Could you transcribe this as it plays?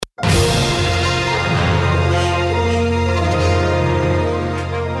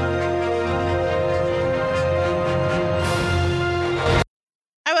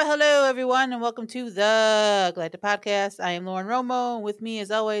everyone, and welcome to the Galactic Podcast. I am Lauren Romo, and with me,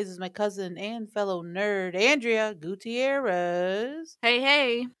 as always, is my cousin and fellow nerd, Andrea Gutierrez.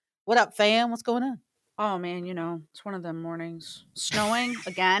 Hey. What up, fam? What's going on? Oh, man, it's one of them mornings. Snowing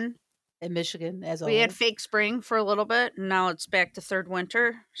again. In Michigan, as We had always. fake spring for a little bit, and now it's back to third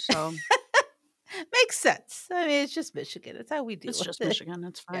winter, so... Makes sense. I mean, it's just Michigan. That's how we do it. It's just Michigan.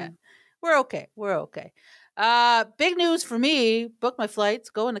 It's fine. Yeah. We're okay. Big news for me. Booked my flights,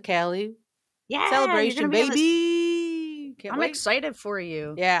 going to Cali. Yeah, Celebration, you're gonna baby. Can't I'm wait. excited for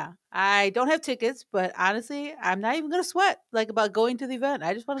you. Yeah, I don't have tickets, but honestly, I'm not even gonna sweat about going to the event.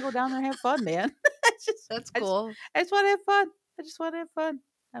 I just want to go down there and have fun, man. That's cool. I just want to have fun. I just want to have fun.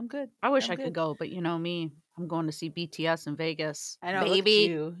 I'm good. I wish I'm I good. could go, but you know me. I'm going to see BTS in Vegas. I know, baby.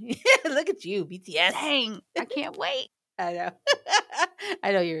 Look at you. Look at you, BTS. Dang, I can't wait. I know.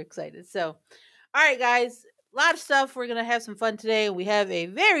 I know you're excited. So, all right, guys, a lot of stuff. We're gonna have some fun today. We have a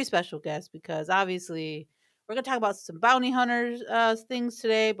very special guest because obviously we're going to talk about some bounty hunters things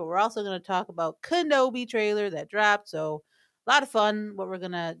today, but we're also going to talk about Kenobi trailer that dropped. So a lot of fun what we're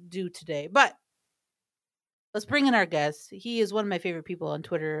going to do today. But let's bring in our guest. He is one of my favorite people on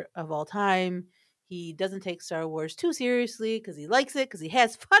Twitter of all time. He doesn't take Star Wars too seriously because he likes it, because he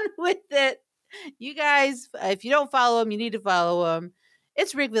has fun with it. You guys, if you don't follow him, you need to follow him.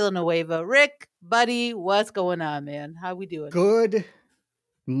 It's Rick Villanueva. Rick, buddy, what's going on, man? How we doing? Good.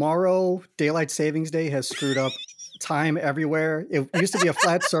 Morrow, Daylight Savings Day has screwed up time everywhere. It used to be a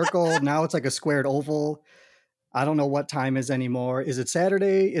flat circle. Now it's like a squared oval. I don't know what time is anymore. Is it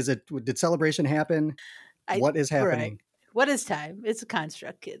Saturday? Did celebration happen? What is happening? Right. What is time? It's a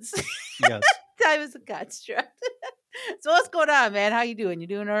construct, kids. Yes. Time is a construct. So what's going on, man? How you doing? You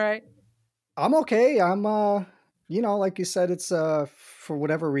doing all right? I'm okay. I'm like you said, it's for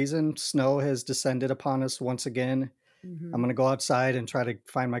whatever reason, snow has descended upon us once again. Mm-hmm. I'm gonna go outside and try to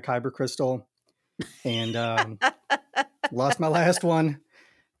find my kyber crystal, and lost my last one.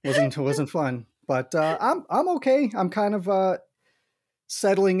 wasn't fun, but I'm okay. I'm kind of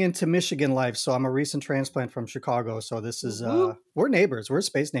settling into Michigan life. So I'm a recent transplant from Chicago. So this is we're neighbors. We're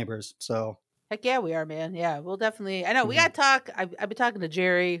space neighbors. So heck yeah, we are, man. Yeah, we'll definitely. I know we gotta talk. I've been talking to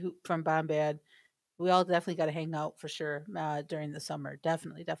Jerry from Bombad. We all definitely got to hang out for sure during the summer.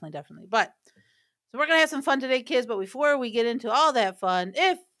 Definitely. But so we're going to have some fun today, kids. But before we get into all that fun,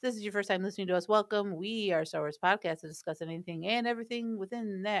 if this is your first time listening to us, welcome. We are Star Wars Podcast to discuss anything and everything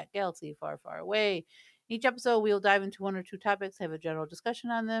within that galaxy far, far away. Each episode, we'll dive into one or two topics, have a general discussion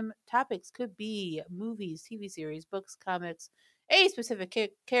on them. Topics could be movies, TV series, books, comics, a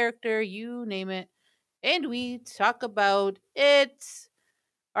specific character, you name it. And we talk about it.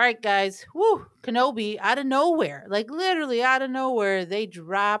 All right, guys. Woo! Kenobi, out of nowhere, like literally out of nowhere, they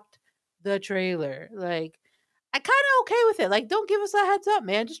dropped the trailer. Like, I kind of okay with it. Like, don't give us a heads up,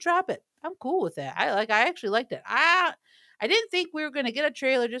 man. Just drop it. I'm cool with that. I actually liked it. I didn't think we were gonna get a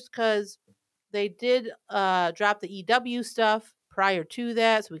trailer just because they did drop the EW stuff prior to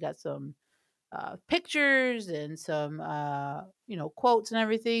that. So we got some pictures and some quotes and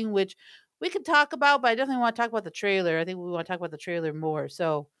everything, which we could talk about, but I definitely want to talk about the trailer. I think we want to talk about the trailer more.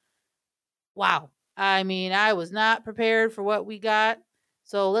 So, wow. I mean, I was not prepared for what we got.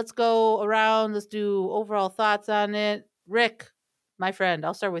 So let's go around. Let's do overall thoughts on it. Rick, my friend,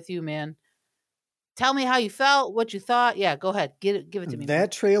 I'll start with you, man. Tell me how you felt, what you thought. Yeah, go ahead. Give it to me.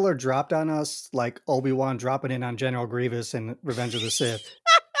 That trailer dropped on us like Obi-Wan dropping in on General Grievous in Revenge of the Sith.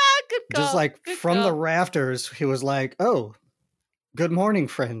 Good call. Just like Good from call. the rafters, he was like, "Oh, good morning,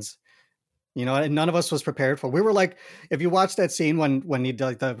 friends." And none of us was prepared for. We were like, if you watch that scene when he did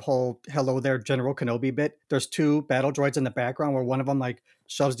like the whole "Hello there, General Kenobi" bit, there's two battle droids in the background where one of them like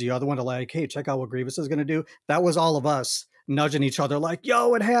shoves the other one to like, "Hey, check out what Grievous is gonna do." That was all of us nudging each other like,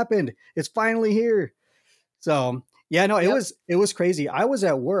 "Yo, it happened! It's finally here!" So yeah, no, it was crazy. I was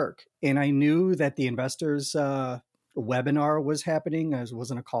at work and I knew that the investors webinar was happening. It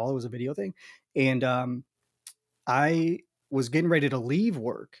wasn't a call; it was a video thing, and I was getting ready to leave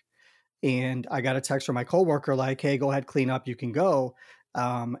work. And I got a text from my coworker like, "Hey, go ahead, clean up. You can go."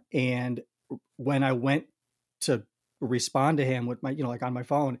 And when I went to respond to him with my, like on my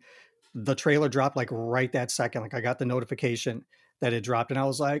phone, the trailer dropped like right that second. Like I got the notification that it dropped and I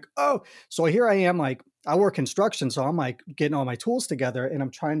was like, "Oh," so here I am. Like I work construction. So I'm like getting all my tools together and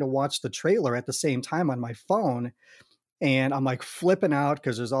I'm trying to watch the trailer at the same time on my phone. And I'm like flipping out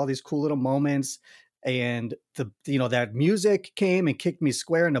because there's all these cool little moments. And that music came and kicked me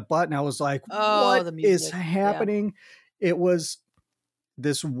square in the butt. And I was like, what is happening? Yeah. It was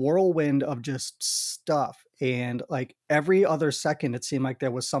this whirlwind of just stuff. And like every other second, it seemed like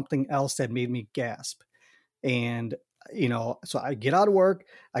there was something else that made me gasp. And So I get out of work,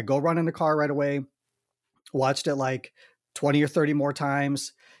 I go run in the car right away, watched it like 20 or 30 more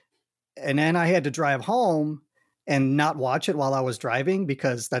times. And then I had to drive home and not watch it while I was driving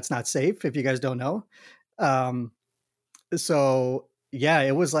because that's not safe if you guys don't know. Um, so yeah,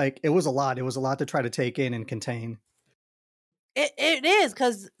 it was like, it was a lot. It was a lot to try to take in and contain. It is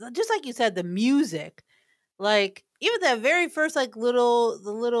because just like you said, the music, like even that very first like little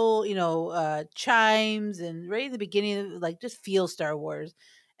chimes and right at the beginning, like just feel Star Wars,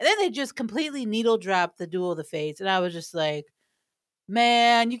 and then they just completely needle dropped the Duel of the Fates, and I was just like,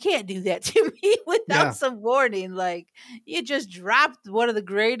 man, you can't do that to me without Yeah. some warning. Like you just dropped one of the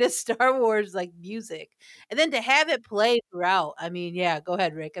greatest Star Wars like music, and then to have it play throughout. I mean, yeah, go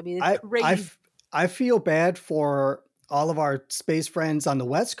ahead, Rick. I mean, it's I, I, crazy. f- I feel bad for all of our space friends on the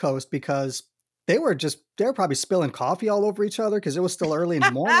West Coast because they were probably spilling coffee all over each other because it was still early in the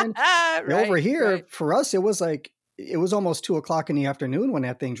morning. Over Right, here, right. for us, it was almost 2 o'clock in the afternoon when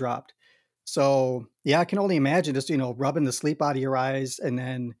that thing dropped. So yeah, I can only imagine just, rubbing the sleep out of your eyes and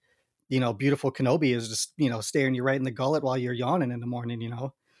then, beautiful Kenobi is just, staring you right in the gullet while you're yawning in the morning.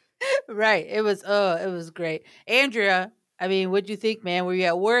 Right. It was great. Andrea, I mean, what'd you think, man? Were you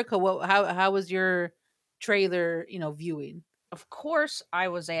at work or what how was your trailer, viewing? Of course, I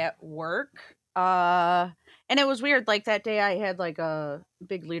was at work. And it was weird. Like that day, I had like a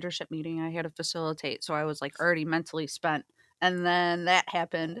big leadership meeting I had to facilitate, so I was like already mentally spent. And then that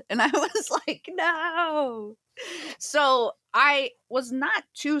happened, and I was like, no. So I was not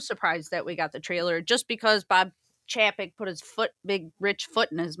too surprised that we got the trailer, just because Bob Chapek put his big rich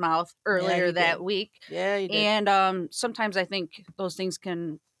foot in his mouth Yeah, earlier he that did. week. Yeah, he did. And sometimes I think those things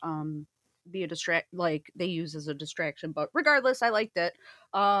can be a like they use as a distraction, but regardless, I liked it.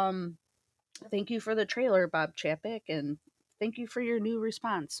 Thank you for the trailer, Bob Chapek, and thank you for your new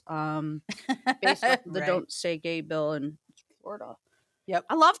response, based off of the Right. Don't Say Gay bill in Florida. Yep.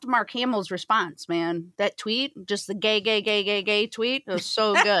 I loved Mark Hamill's response, man. That tweet, just the gay, gay, gay, gay, gay tweet, it was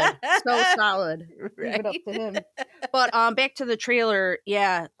so good. So solid. Leave it up to him. But back to the trailer,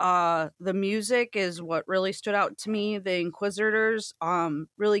 yeah, the music is what really stood out to me. The Inquisitors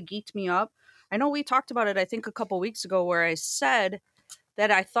really geeked me up. I know we talked about it, I think, a couple weeks ago, where I said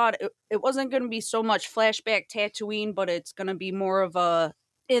that I thought it wasn't going to be so much flashback Tatooine, but it's going to be more of a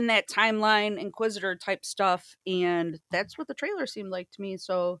in that timeline Inquisitor type stuff, and that's what the trailer seemed like to me.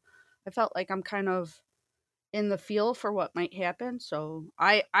 So I felt like I'm kind of in the feel for what might happen. So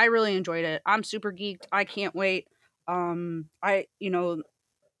I really enjoyed it. I'm super geeked. I can't wait. I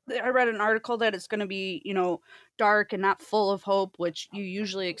read an article that it's going to be, dark and not full of hope, which you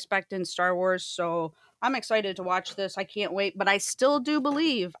usually expect in Star Wars. So I'm excited to watch this. I can't wait. But I still do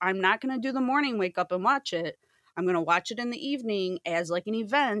believe I'm not going to do the morning wake up and watch it. I'm going to watch it in the evening as like an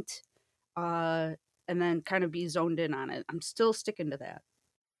event, uh, and then kind of be zoned in on it. I'm still sticking to that.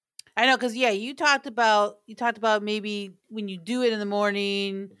 I know, cause yeah, you talked about maybe when you do it in the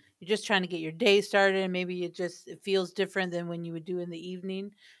morning, you're just trying to get your day started, and maybe it feels different than when you would do in the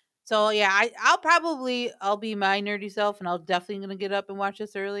evening. So yeah, I'll be my nerdy self, and I'll definitely gonna get up and watch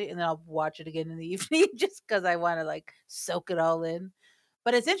this early, and then I'll watch it again in the evening just because I want to like soak it all in.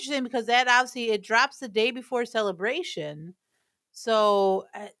 But it's interesting because that obviously it drops the day before celebration, so,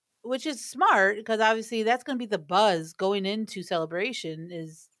 which is smart because obviously that's going to be the buzz going into celebration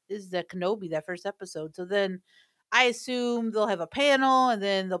is the Kenobi that first episode. So then I assume they'll have a panel and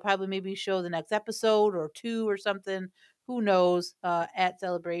then they'll probably maybe show the next episode or two or something. Who knows at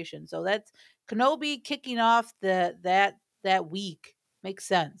celebration. So that's Kenobi kicking off that week makes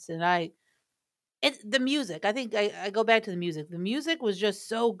sense. And the music. I think I go back to the music. The music was just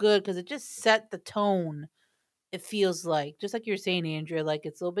so good because it just set the tone, it feels like, just like you're saying, Andrea, like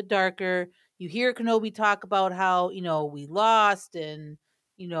it's a little bit darker. You hear Kenobi talk about how, we lost and,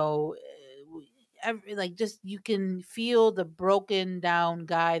 like just you can feel the broken down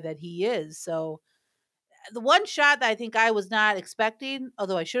guy that he is. So the one shot that I think I was not expecting,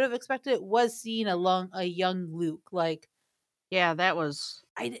 although I should have expected it, was seeing a young Luke. Like, Yeah, that was.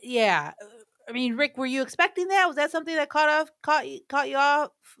 yeah. I mean, Rick, were you expecting that? Was that something that caught you off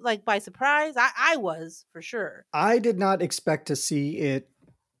like by surprise? I was for sure. I did not expect to see it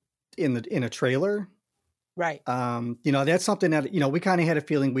in a trailer. Right. That's something that, we kind of had a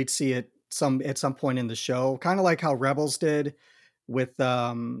feeling we'd see it at some point in the show, kind of like how Rebels did with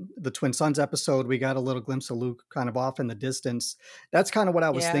the Twin Sons episode. We got a little glimpse of Luke kind of off in the distance. That's kind of what I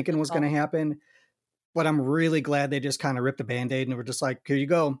was Yeah, thinking good was going to call. happen. But I'm really glad they just kind of ripped the Band-Aid and were just like, here you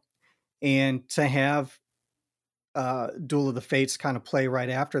go. And to have Duel of the Fates kind of play right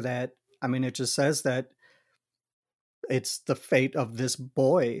after that, I mean, it just says that it's the fate of this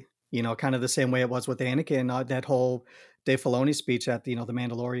boy Kind of the same way it was with Anakin. That whole Dave Filoni speech at the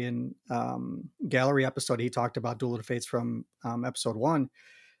Mandalorian gallery episode, he talked about Duel of the Fates from episode 1.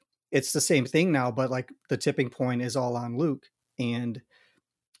 It's the same thing now, but like the tipping point is all on Luke. And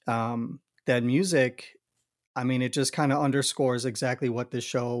that music, I mean, it just kind of underscores exactly what this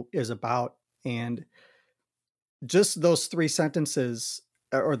show is about. And just those 3 sentences,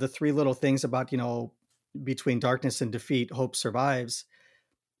 or the 3 little things about, between darkness and defeat, hope survives.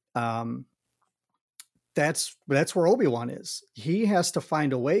 That's where Obi-Wan is. He has to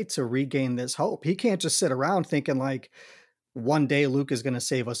find a way to regain this hope. He can't just sit around thinking like one day Luke is going to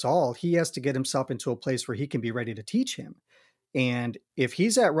save us all. He has to get himself into a place where he can be ready to teach him. And if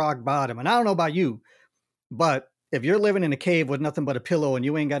he's at rock bottom, and I don't know about you, but if you're living in a cave with nothing but a pillow and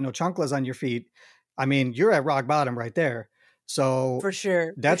you ain't got no chanclas on your feet, I mean, you're at rock bottom right there. So For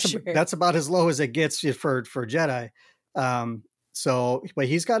sure. that's about as low as it gets for Jedi. But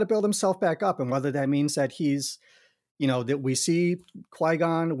he's got to build himself back up. And whether that means that he's, that we see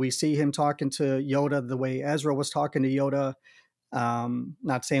Qui-Gon, we see him talking to Yoda the way Ezra was talking to Yoda.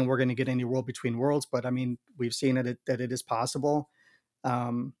 Not saying we're going to get any World Between Worlds, but I mean, we've seen that it is possible.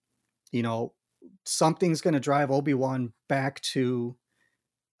 Something's going to drive Obi-Wan back to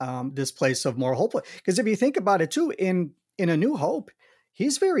this place of more hope. Because if you think about it too, in A New Hope,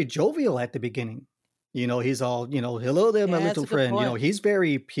 he's very jovial at the beginning. He's all, hello there, my little friend. He's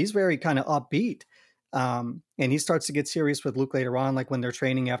very kind of upbeat. And he starts to get serious with Luke later on, like when they're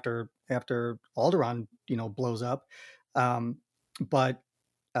training after Alderaan, blows up. But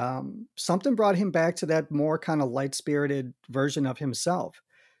something brought him back to that more kind of light-spirited version of himself.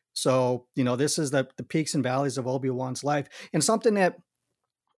 So, this is the peaks and valleys of Obi-Wan's life. And something that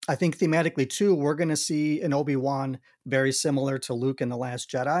I think thematically too, we're going to see an Obi-Wan very similar to Luke in The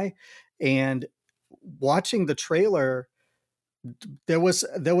Last Jedi. And watching the trailer, there was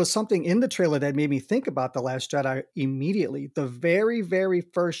something in the trailer that made me think about The Last Jedi immediately. The very, very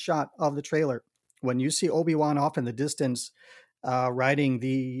first shot of the trailer, when you see Obi-Wan off in the distance riding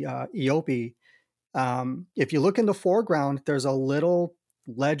the Eope, if you look in the foreground, there's a little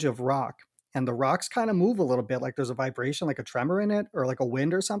ledge of rock, and the rocks kind of move a little bit, like there's a vibration, like a tremor in it, or like a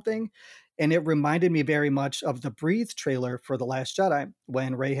wind or something. And it reminded me very much of the Breathe trailer for The Last Jedi,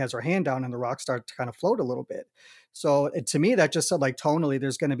 when Rey has her hand down and the rocks start to kind of float a little bit. So to me, that just said like tonally,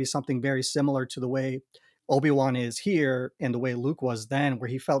 there's going to be something very similar to the way Obi-Wan is here and the way Luke was then, where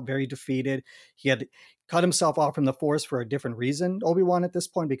he felt very defeated. He had cut himself off from the Force for a different reason, Obi-Wan, at this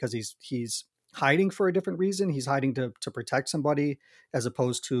point, because he's hiding for a different reason. He's hiding to protect somebody, as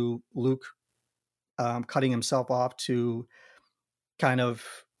opposed to Luke cutting himself off to kind of,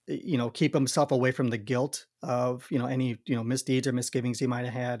 keep himself away from the guilt of, any, misdeeds or misgivings he might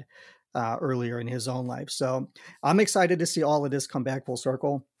have had earlier in his own life. So I'm excited to see all of this come back full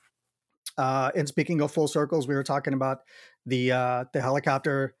circle. And speaking of full circles, we were talking about the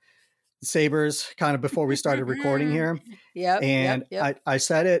helicopter sabers kind of before we started recording here. Yep. I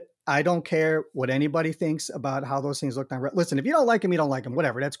said it. I don't care what anybody thinks about how those things look. Listen, if you don't like them, you don't like them,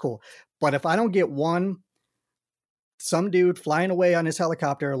 whatever, that's cool. But if I don't get some dude flying away on his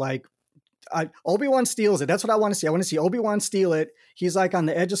helicopter, like Obi-Wan steals it. That's what I want to see. I want to see Obi-Wan steal it. He's like on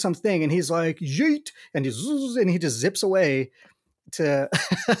the edge of something and he's like, yeet, and he just zips away to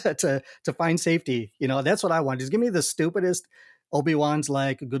to find safety. That's what I want. Just give me the stupidest Obi-Wan's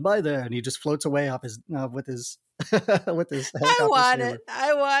like, goodbye there, and he just floats away off his with his with his I want it.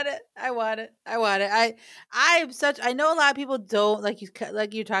 I know a lot of people don't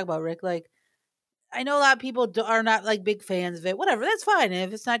like you talk about, Rick. Like, I know a lot of people are not like big fans of it. Whatever, that's fine.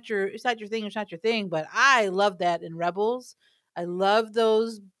 If it's not your thing, it's not your thing. But I love that in Rebels. I love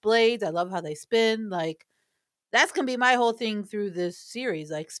those blades. I love how they spin. Like, that's gonna be my whole thing through this series.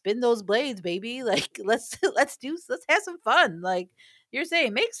 Like, spin those blades, baby. Like, let's have some fun. Like you're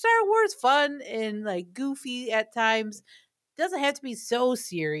saying, make Star Wars fun and like goofy at times. Doesn't have to be so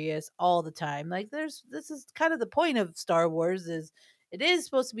serious all the time. Like, this is kind of the point of Star Wars, is it is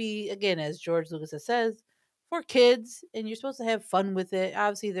supposed to be, again, as George Lucas says, for kids, and you're supposed to have fun with it.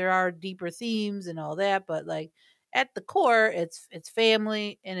 Obviously there are deeper themes and all that, but like at the core, it's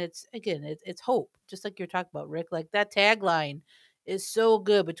family, and it's, again, it's hope. Just like you're talking about, Rick. Like, that tagline is so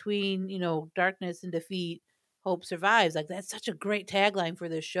good, between darkness and defeat, hope survives. Like, that's such a great tagline for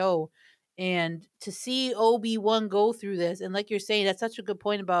this show. And to see Obi-Wan go through this, and like you're saying, that's such a good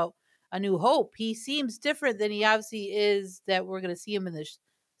point about A New Hope. He seems different than he obviously is that we're going to see him in this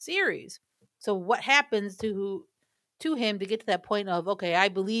series. So what happens to him to get to that point of, okay, I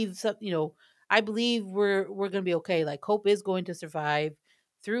believe I believe we're going to be okay. Like, hope is going to survive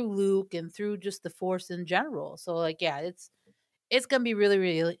through Luke and through just the Force in general. So like, yeah, it's gonna be really,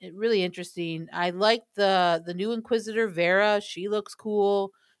 really, really interesting. I like the new Inquisitor Vera. She looks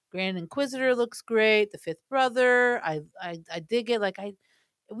cool. Grand Inquisitor looks great. The Fifth Brother. I dig it. Like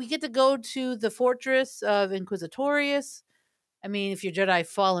we get to go to the fortress of Inquisitorius. I mean, if you're Jedi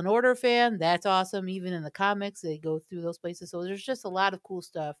Fallen Order fan, that's awesome. Even in the comics, they go through those places. So there's just a lot of cool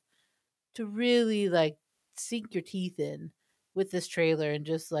stuff to really like sink your teeth in with this trailer and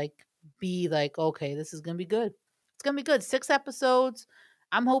just like be like, okay, this is gonna be good. It's gonna be good. 6 episodes.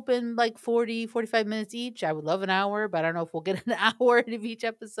 I'm hoping like 40, 45 minutes each. I would love an hour, but I don't know if we'll get an hour of each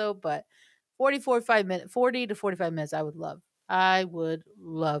episode, but 40, 45 minutes, 40 to 45 minutes, I would love. I would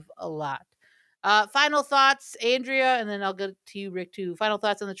love a lot. Final thoughts, Andrea, and then I'll go to you, Rick, too. Final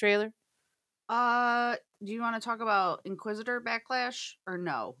thoughts on the trailer? Do you want to talk about Inquisitor Backlash or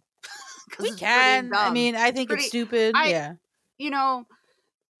no? We can. I mean, I think it's stupid. Yeah. You know,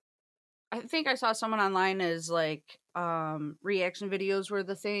 I think I saw someone online as like reaction videos were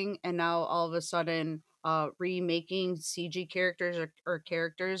the thing, and now all of a sudden remaking CG characters or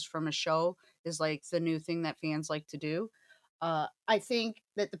characters from a show is like the new thing that fans like to do. I think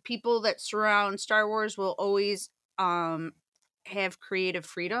that the people that surround Star Wars will always have creative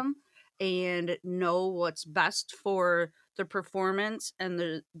freedom and know what's best for the performance and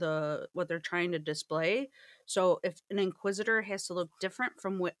the what they're trying to display. So if an Inquisitor has to look different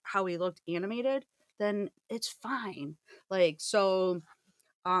from how he looked animated, then it's fine. Like, so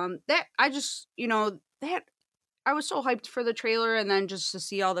that I just, that I was so hyped for the trailer, and then just to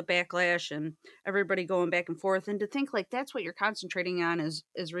see all the backlash and everybody going back and forth, and to think like that's what you're concentrating on is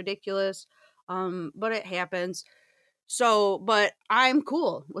ridiculous. But it happens. So, but I'm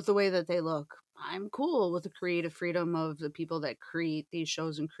cool with the way that they look. I'm cool with the creative freedom of the people that create these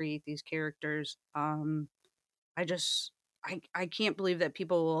shows and create these characters. I just I can't believe that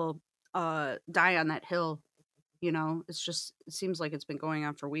people will die on that hill. It seems like it's been going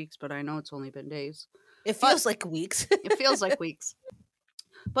on for weeks, but I know it's only been days. It feels like weeks. It feels like weeks.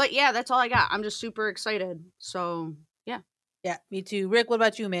 But yeah, that's all I got. I'm just super excited. So yeah. Yeah, me too. Rick, what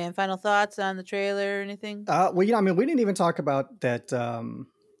about you, man? Final thoughts on the trailer or anything? Well, I mean, we didn't even talk about that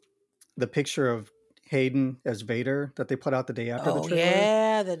the picture of Hayden as Vader that they put out the day after the trailer.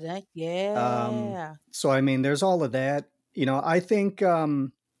 Yeah, the neck. Yeah. So I mean, there's all of that. I think I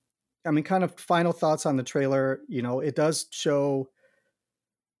mean, kind of final thoughts on the trailer. It does show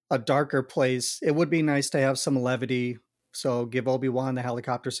a darker place. It would be nice to have some levity. So give Obi-Wan the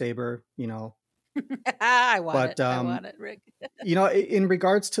helicopter saber, I want it, Rick. In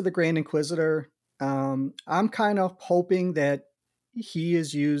regards to the Grand Inquisitor, I'm kind of hoping that he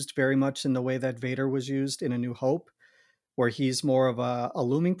is used very much in the way that Vader was used in A New Hope, where he's more of a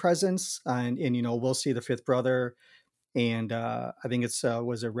looming presence, and we'll see the Fifth Brother, and I think it's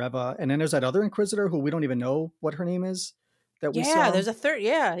was it Reva, and then there's that other Inquisitor who we don't even know what her name is. That we saw. Yeah, there's a third.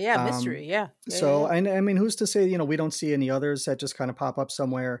 Yeah, mystery. Yeah. So I mean, who's to say we don't see any others that just kind of pop up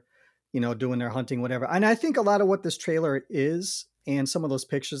somewhere, doing their hunting, whatever. And I think a lot of what this trailer is, and some of those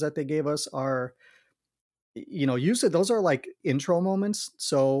pictures that they gave us are, usually those are like intro moments.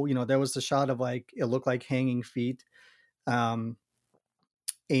 So there was the shot of like it looked like hanging feet, and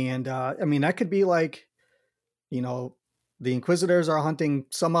I mean that could be like, the Inquisitors are hunting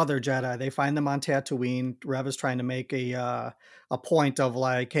some other Jedi. They find them on Tatooine. Rev is trying to make a point of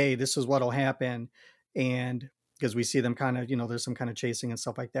like, hey, this is what'll happen, and because we see them kind of, there's some kind of chasing and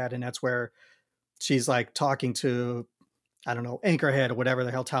stuff like that, and that's where she's like talking to, I don't know, Anchorhead or whatever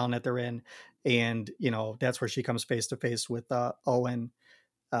the hell town that they're in, and that's where she comes face to face with Owen,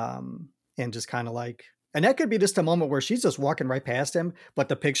 and just kind of like. And that could be just a moment where she's just walking right past him, but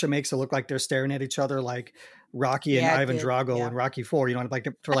the picture makes it look like they're staring at each other like Rocky and Ivan Drago and Rocky IV, like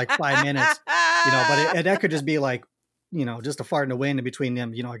for like 5 minutes, but that could just be like, just a fart in the wind in between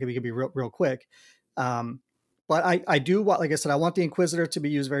them, it could be real quick. But I do want, like I said, I want the Inquisitor to be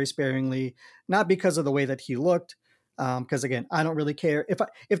used very sparingly, not because of the way that he looked. Because again, I don't really care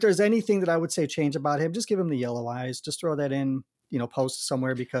if there's anything that I would say change about him, just give him the yellow eyes, just throw that in, post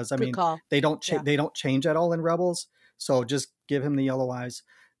somewhere, because I mean, they don't change at all in Rebels. So just give him the yellow eyes.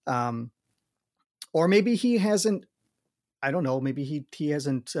 Or maybe he hasn't, I don't know, maybe he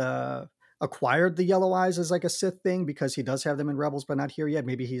hasn't acquired the yellow eyes as like a Sith thing, because he does have them in Rebels, but not here yet.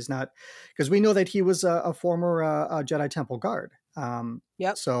 Maybe he's not, because we know that he was a former Jedi Temple guard.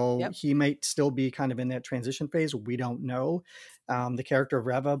 He might still be kind of in that transition phase. We don't know. The character of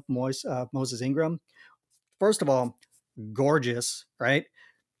Reva, Moses Ingram, first of all, gorgeous, right?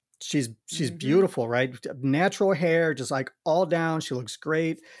 She's beautiful, right? Natural hair, just like all down. She looks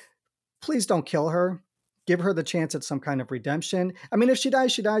great. Please don't kill her. Give her the chance at some kind of redemption. I mean, if she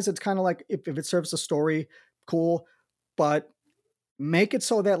dies, she dies. It's kind of like if it serves the story, cool. But make it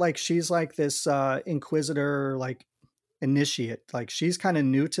so that like she's like this inquisitor, like initiate, like she's kind of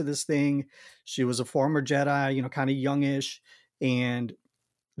new to this thing. She was a former Jedi, kind of youngish, and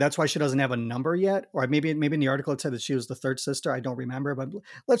that's why she doesn't have a number yet. Or maybe in the article it said that she was the third sister. I don't remember, but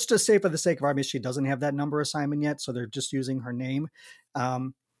let's just say for the sake of argument, she doesn't have that number assignment yet, so they're just using her name.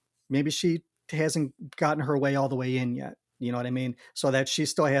 Maybe she hasn't gotten her way all the way in yet. You know what I mean? So that she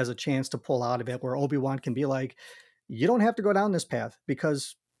still has a chance to pull out of it, where Obi-Wan can be like, you don't have to go down this path,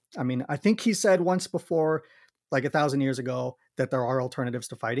 because I mean, I think he said once before, like 1,000 years ago, that there are alternatives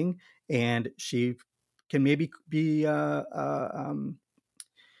to fighting, and she can maybe be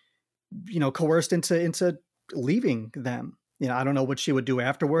coerced into leaving them. I don't know what she would do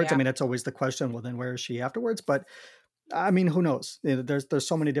afterwards. I Yeah. mean, that's always the question. Well, then where is she afterwards? But I mean, who knows? There's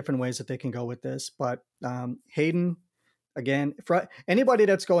so many different ways that they can go with this. But Hayden, again, for anybody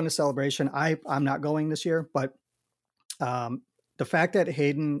that's going to Celebration, I'm not going this year. But the fact that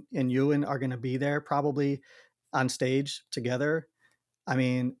Hayden and Ewan are going to be there, probably on stage together, I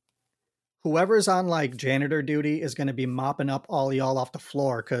mean, whoever's on like janitor duty is going to be mopping up all y'all off the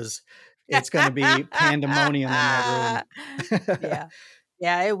floor, because it's going to be pandemonium in that room. Yeah.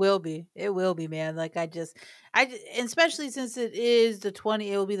 Yeah, it will be. It will be, man. Like and especially since it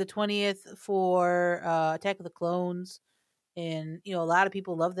will be the 20th for Attack of the Clones. And a lot of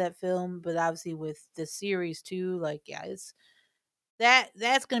people love that film, but obviously with the series too, like yeah, it's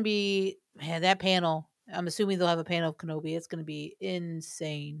that's gonna be, man, that panel. I'm assuming they'll have a panel of Kenobi. It's gonna be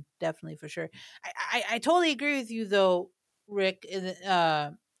insane, definitely for sure. I totally agree with you though, Rick,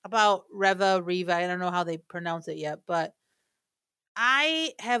 about Reva. I don't know how they pronounce it yet, but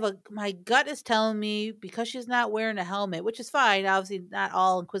my gut is telling me, because she's not wearing a helmet, which is fine. Obviously, not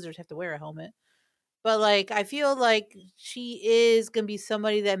all Inquisitors have to wear a helmet, but like I feel like she is gonna be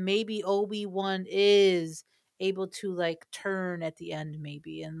somebody that maybe Obi-Wan is able to like turn at the end,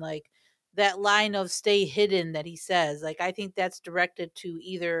 maybe. And like that line of "stay hidden" that he says, like I think that's directed to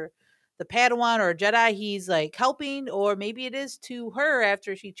either the Padawan or a Jedi he's like helping, or maybe it is to her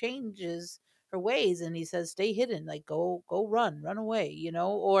after she changes her ways and he says, "Stay hidden, like go run away,"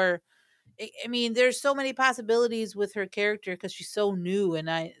 or I mean, there's so many possibilities with her character because she's so new,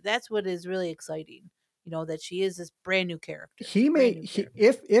 and that's what is really exciting. That she is this brand new character, he brand may new he,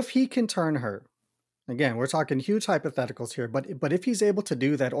 character. if he can turn her. Again, we're talking huge hypotheticals here, but if he's able to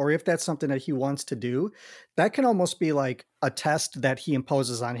do that, or if that's something that he wants to do, that can almost be like a test that he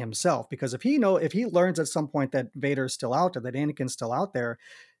imposes on himself. Because if he learns at some point that Vader's still out there, that Anakin's still out there,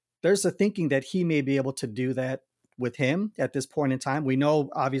 there's a thinking that he may be able to do that with him at this point in time. We know,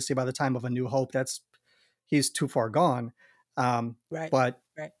 obviously, by the time of A New Hope, he's too far gone. Right, But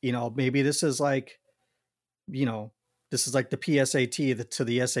right. maybe this is like, you know, this is like the PSAT to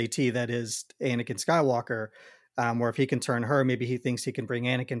the SAT that is Anakin Skywalker, where if he can turn her, maybe he thinks he can bring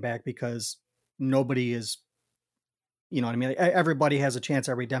Anakin back, because nobody is, you know what I mean? Everybody has a chance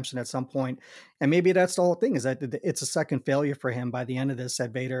at redemption at some point. And maybe that's the whole thing, is that it's a second failure for him by the end of this,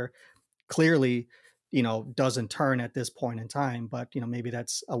 that Vader clearly, doesn't turn at this point in time. But, maybe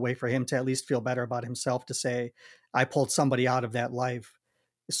that's a way for him to at least feel better about himself, to say, I pulled somebody out of that life.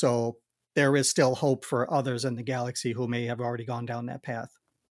 So there is still hope for others in the galaxy who may have already gone down that path.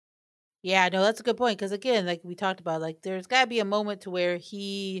 Yeah, no, that's a good point. Because again, like we talked about, like there's got to be a moment to where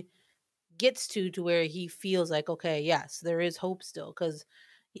he gets to where he feels like, okay, yes, there is hope still. Because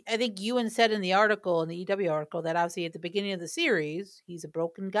I think Ewan said in the article, in the EW article, that obviously at the beginning of the series, he's a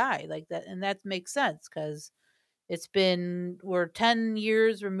broken guy, like that, and that makes sense because we're 10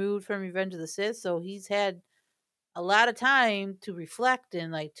 years removed from Revenge of the Sith, so he's had a lot of time to reflect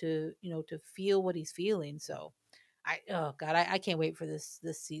and like to feel what he's feeling. So oh god, I can't wait for this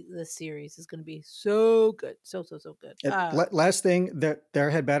series. It's going to be so good, so good. Last thing, there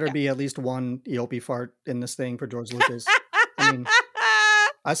had better Yeah. be at least one EOP fart in this thing for George Lucas. I mean,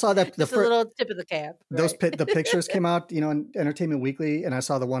 I saw that Just a little tip of the cap, right? the pictures came out, in Entertainment Weekly, and I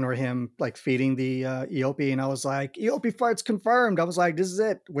saw the one where him like feeding the EOP, and I was like, EOP farts confirmed. I was like, this is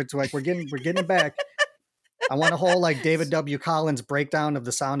it. Which, like, we're getting it back. I want a whole like David W. Collins breakdown of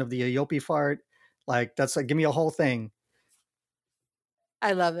the sound of the EOP fart. Like, that's like, give me a whole thing.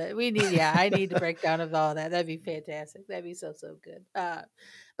 I love it. I need the breakdown of all that. That'd be fantastic. That'd be so good.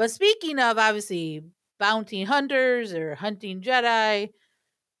 But speaking of obviously bounty hunters or hunting Jedi,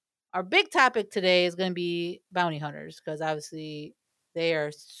 our big topic today is going to be bounty hunters, because obviously they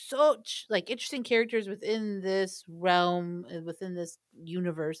are such like interesting characters within this realm, within this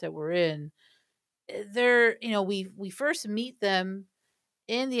universe that we're in. They're, we first meet them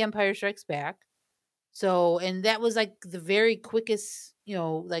in The Empire Strikes Back. So, and that was like the very quickest,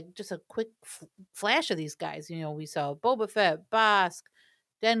 like just a quick flash of these guys. We saw Boba Fett, Bosk,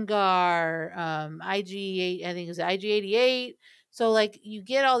 Dengar, IG8, I think it was IG88. So like you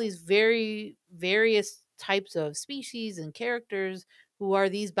get all these very various types of species and characters who are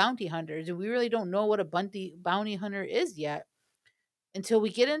these bounty hunters, and we really don't know what a bounty hunter is yet until we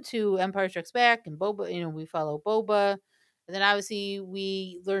get into Empire Strikes Back and Boba. We follow Boba, and then obviously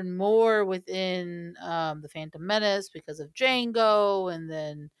we learn more within the Phantom Menace because of Django, and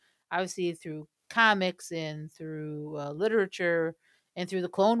then obviously through comics and through literature and through the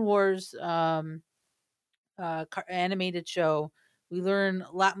Clone Wars animated show, we learn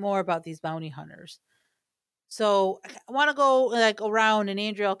a lot more about these bounty hunters. So I want to go like around, and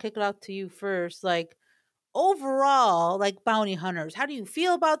Andrea, I'll kick it off to you first. Like overall, like bounty hunters, how do you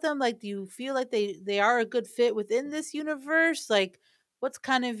feel about them? Like, do you feel like they are a good fit within this universe? Like, what's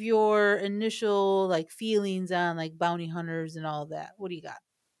kind of your initial like feelings on like bounty hunters and all that? What do you got?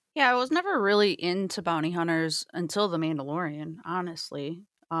 Yeah, I was never really into bounty hunters until The Mandalorian, honestly.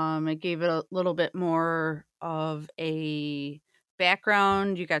 It gave it a little bit more of a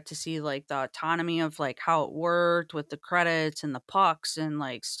background. You got to see like the autonomy of like how it worked with the credits and the pucks and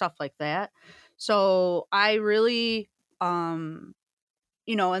like stuff like that. So I really and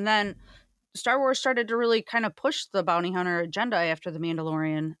then Star Wars started to really kind of push the bounty hunter agenda after The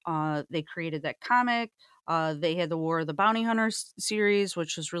Mandalorian. They created that comic. They had the War of the Bounty Hunters series,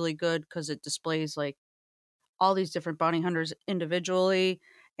 which was really good because it displays like all these different bounty hunters individually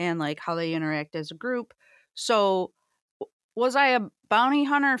and like how they interact as a group. So was I a bounty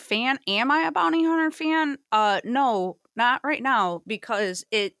hunter fan? Am I a bounty hunter fan? No, not right now, because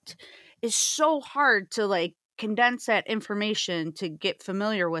it is so hard to like condense that information to get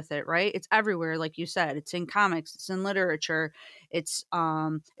familiar with it, right? It's everywhere, like you said. It's in comics, it's in literature, it's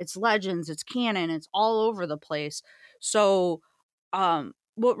legends, it's canon, it's all over the place. So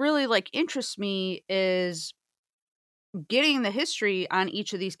what really like interests me is getting the history on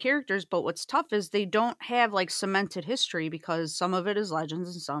each of these characters, but what's tough is they don't have like cemented history because some of it is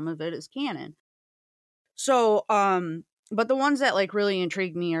legends and some of it is canon. So but the ones that like really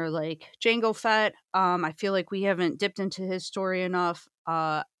intrigue me are like Jango Fett. I feel like we haven't dipped into his story enough.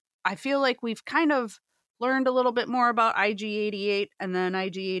 I feel like we've kind of learned a little bit more about IG88 and then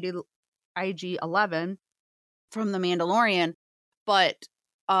IG11 from The Mandalorian, but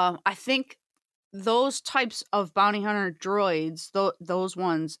I think those types of bounty hunter droids, those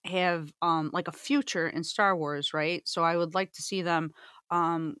ones have like a future in Star Wars, right? So I would like to see them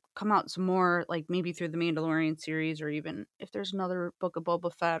come out some more, like maybe through the Mandalorian series, or even if there's another Book of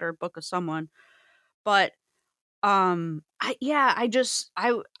Boba Fett or Book of someone. But I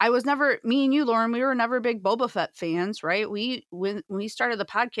was never, me and you, Lauren, we were never big Boba Fett fans, right? When we started the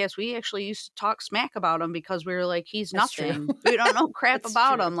podcast, we actually used to talk smack about him because we were like, he's That's true. nothing. We don't know crap That's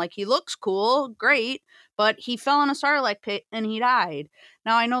about true. him. Like, he looks cool, great, but he fell in a Sarlacc pit and he died.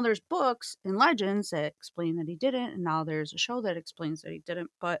 Now I know there's books and legends that explain that he didn't, and now there's a show that explains that he didn't.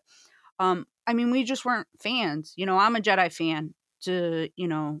 But I mean, we just weren't fans. I'm a Jedi fan to,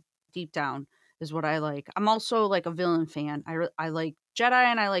 deep down is what I like. I'm also like a villain fan. I like Jedi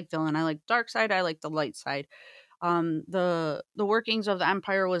and I like villain. I like dark side. I like the light side. The workings of the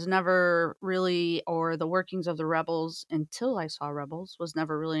Empire was never really, or the workings of the Rebels until I saw Rebels, was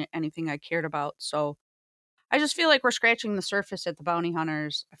never really anything I cared about. So I just feel like we're scratching the surface at the bounty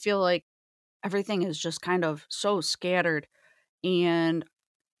hunters. I feel like everything is just kind of so scattered, and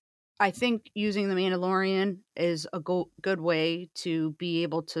I think using the Mandalorian is a good way to be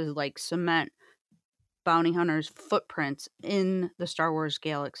able to like cement bounty hunters' footprints in the Star Wars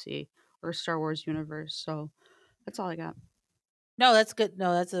galaxy or Star Wars universe. So that's all I got. No, that's good.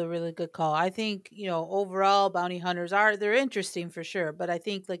 No, that's a really good call. I think, overall bounty hunters they're interesting for sure. But I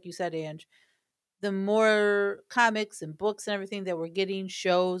think, like you said, Ange, the more comics and books and everything that we're getting,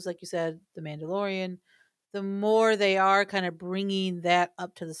 shows, like you said, The Mandalorian, the more they are kind of bringing that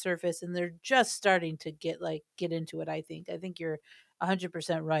up to the surface, and they're just starting to get into it. I think you're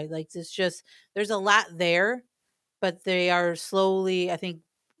 100% right. Like, it's just, there's a lot there, but they are slowly, I think,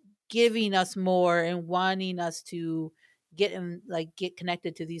 giving us more and wanting us to get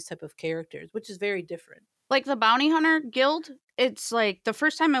connected to these type of characters, which is very different. Like the Bounty Hunter Guild, it's like the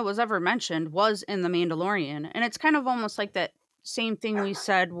first time it was ever mentioned was in The Mandalorian. And it's kind of almost like that same thing we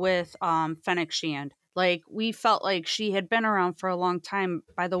said with Fennec Shand. Like, we felt like she had been around for a long time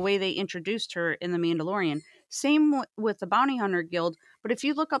by the way they introduced her in The Mandalorian. Same with the Bounty Hunter Guild. But if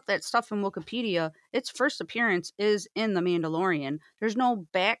you look up that stuff in Wikipedia, its first appearance is in The Mandalorian. There's no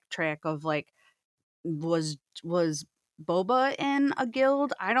backtrack of like, was Boba in a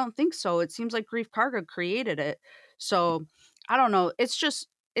guild? I don't think so. It seems like Grief Karga created it. So I don't know.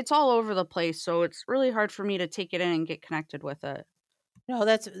 It's all over the place, so it's really hard for me to take it in and get connected with it. No,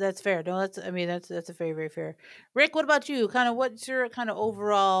 that's fair. No, that's a very fair. Rick, what about you? Kind of what's your kind of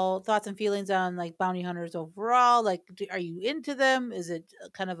overall thoughts and feelings on like bounty hunters overall? Like, are you into them? Is it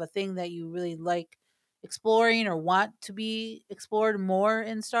kind of a thing that you really like exploring or want to be explored more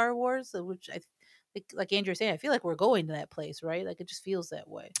in Star Wars? Which I think, like Andrew was saying, I feel like we're going to that place, right? Like it just feels that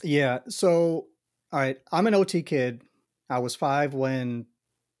way. Yeah. So, all right, I'm an OT kid. I was 5 when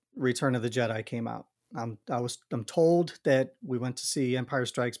Return of the Jedi came out. I'm told that we went to see Empire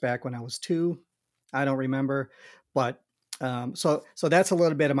Strikes Back when I was 2. I don't remember, but so that's a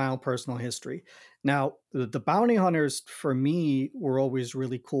little bit of my own personal history. Now, the bounty hunters for me were always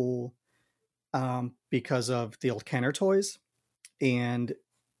really cool because of the old Kenner toys and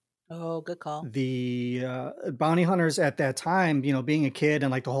Oh, good call. the bounty hunters at that time. You know, being a kid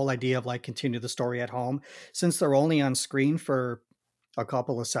and like the whole idea of like continue the story at home, since they're only on screen for a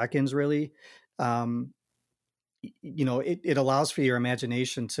couple of seconds, really. Um, you know, it allows for your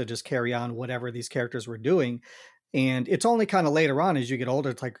imagination to just carry on whatever these characters were doing. And it's only kind of later on as you get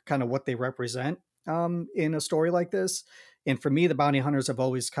older, it's like kind of what they represent in a story like this. And for me, the bounty hunters have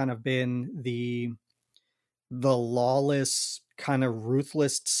always kind of been the lawless, kind of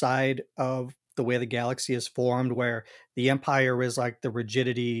ruthless side of the way the galaxy is formed, where the Empire is like the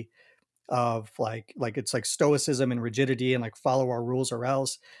rigidity of like it's like stoicism and rigidity and like follow our rules or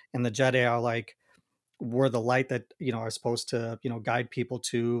else, and the Jedi are like we're the light that are supposed to guide people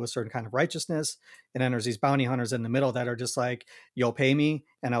to a certain kind of righteousness. And then there's these bounty hunters in the middle that are just like, you'll pay me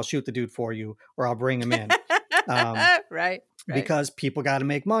and I'll shoot the dude for you, or I'll bring him in. Right. Because people got to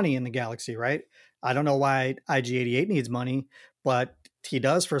make money in the galaxy, right? I don't know why IG-88 needs money, but he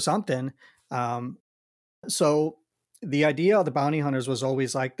does for something. So the idea of the bounty hunters was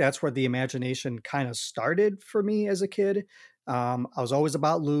always like, that's where the imagination kind of started for me as a kid. I was always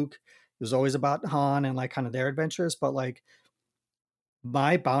about Luke. It was always about Han and like kind of their adventures, but like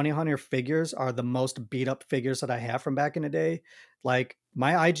my bounty hunter figures are the most beat up figures that I have from back in the day. Like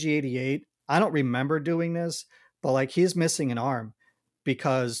my IG-88, I don't remember doing this, but like he's missing an arm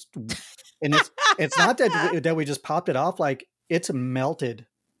because, and it's not that we just popped it off. Like it's melted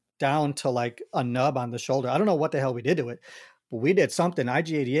down to like a nub on the shoulder. I don't know what the hell we did to it, but we did something.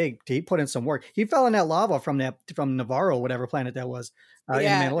 IG-88, he put in some work. He fell in that lava from Navarro, whatever planet that was.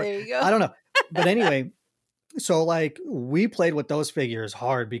 Yeah, in there you go. I don't know, but anyway. So like we played with those figures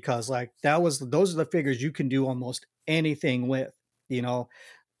hard because like those are the figures you can do almost anything with. You know,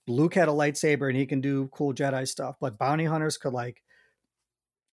 Luke had a lightsaber and he can do cool Jedi stuff, but bounty hunters could like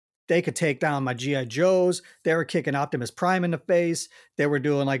they could take down my GI Joes. They were kicking Optimus Prime in the face. They were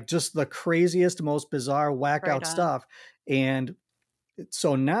doing like just the craziest, most bizarre, whacked out stuff. And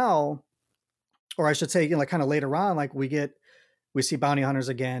so now, or I should say, like kind of later on, like we see bounty hunters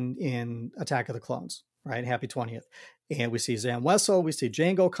again in Attack of the Clones, right? Happy 20th. And we see Zam Wessel, we see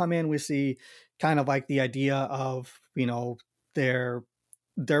Django come in, we see kind of like the idea of, they're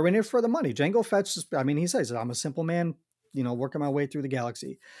in it for the money. Django Fett, he says, I'm a simple man, working my way through the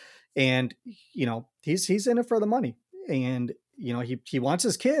galaxy. And, he's in it for the money. And, he wants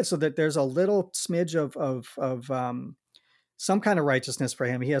his kids so that there's a little smidge of some kind of righteousness for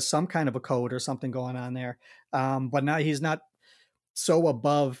him. He has some kind of a code or something going on there. But now he's not so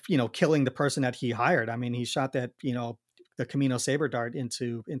above, killing the person that he hired. I mean, he shot that, the Camino saber dart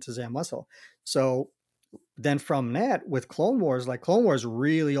into Zam Wessel. So then from that with Clone Wars, like Clone Wars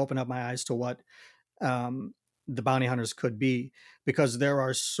really opened up my eyes to what the bounty hunters could be, because there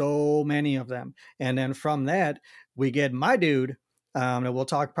are so many of them. And then from that, we get my dude, and we'll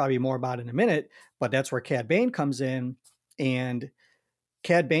talk probably more about in a minute, but that's where Cad Bane comes in. And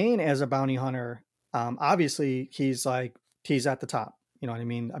Cad Bane as a bounty hunter, obviously he's at the top. You know what I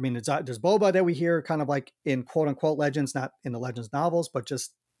mean? I mean, there's Boba that we hear kind of like in quote unquote legends, not in the Legends novels, but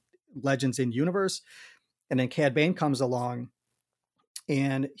just legends in universe. And then Cad Bane comes along,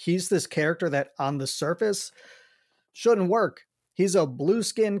 and he's this character that on the surface shouldn't work. He's a blue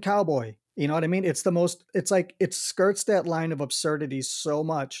skinned cowboy. You know what I mean? It's like it skirts that line of absurdity so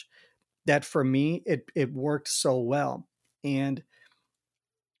much that for me, it worked so well. And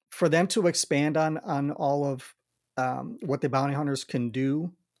for them to expand on all of what the bounty hunters can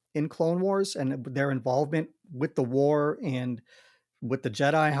do in Clone Wars and their involvement with the war and with the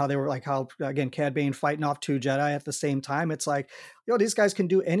Jedi, how they were like, how again, Cad Bane fighting off 2 Jedi at the same time. It's like, these guys can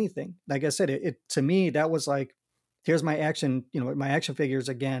do anything. Like I said, it to me, that was like, here's my action, my action figures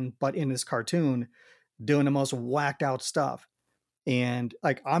again, but in this cartoon doing the most whacked out stuff. And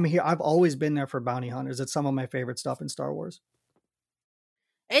like, I'm here. I've always been there for bounty hunters. It's some of my favorite stuff in Star Wars.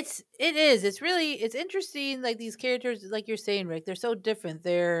 It's interesting, like these characters, like you're saying, Rick, they're so different.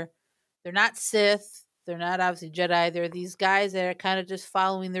 They're not Sith, they're not obviously Jedi. They're these guys that are kind of just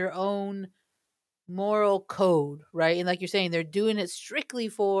following their own moral code, right? And like you're saying, they're doing it strictly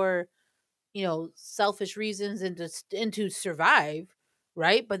for, selfish reasons and to survive,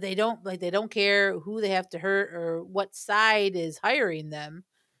 right? But they don't care who they have to hurt or what side is hiring them.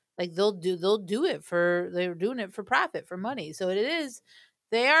 Like they'll do it for they're doing it for profit, for money. So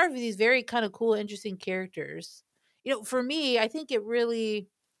they are these very kind of cool, interesting characters. For me, I think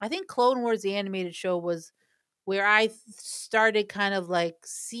Clone Wars the animated show was where I started kind of like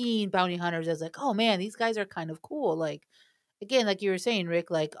seeing bounty hunters as like, oh man, these guys are kind of cool. Like again, like you were saying,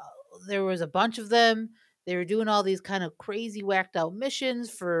 Rick, like there was a bunch of them. They were doing all these kind of crazy, whacked out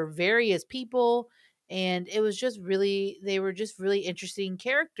missions for various people, and they were just really interesting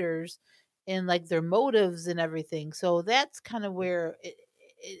characters and like their motives and everything. So that's kind of where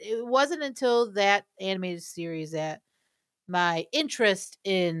it wasn't until that animated series that my interest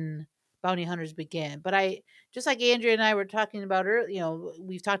in bounty hunters began. But I just like Andrea and I were talking about earlier,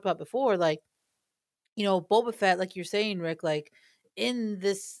 we've talked about before, like Boba Fett, like you're saying, Rick, like in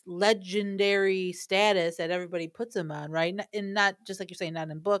this legendary status that everybody puts him on, right? And not just like you're saying, not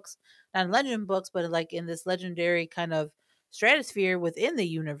in books, not in legend books, but like in this legendary kind of stratosphere within the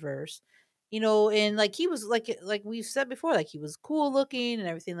universe. And like he was like we've said before, like he was cool looking and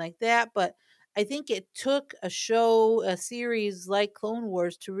everything like that. But I think it took a series like Clone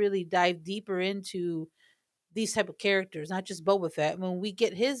Wars to really dive deeper into these type of characters, not just Boba Fett. When we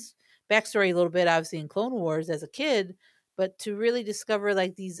get his backstory a little bit, obviously in Clone Wars as a kid, but to really discover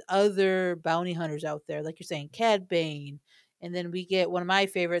like these other bounty hunters out there, like you're saying, Cad Bane, and then we get one of my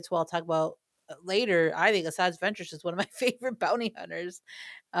favorites. Who I'll talk about later. I think Asajj Ventress is one of my favorite bounty hunters,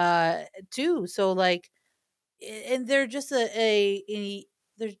 too. So like, and they're just there's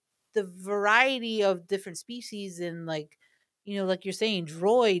the variety of different species and like like you're saying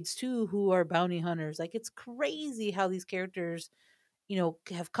droids too who are bounty hunters. Like it's crazy how these characters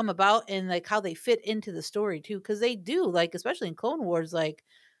have come about and like how they fit into the story too, because they do, like especially in Clone Wars, like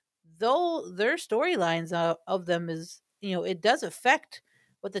though their storylines of them is it does affect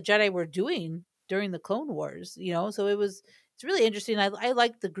what the Jedi were doing during the Clone Wars. So it's really interesting. I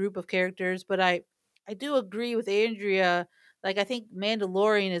like the group of characters, but I do agree with Andrea. Like I think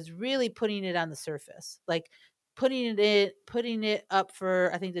Mandalorian is really putting it on the surface, like putting it up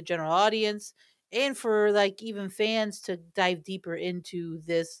for I think the general audience and for like even fans to dive deeper into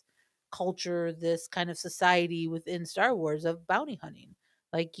this culture, this kind of society within Star Wars of bounty hunting.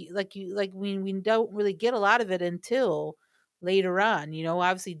 We don't really get a lot of it until later on.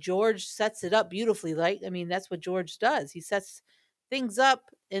 Obviously George sets it up beautifully. Like I mean, that's what George does. He sets things up,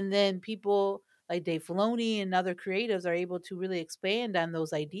 and then people like Dave Filoni and other creatives are able to really expand on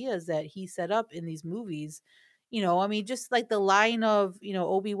those ideas that he set up in these movies. I mean, just like the line of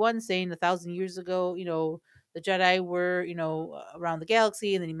Obi-Wan saying 1,000 years ago, the Jedi were around the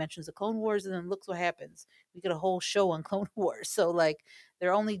galaxy, and then he mentions the Clone Wars, and then looks what happens. We get a whole show on Clone Wars. So like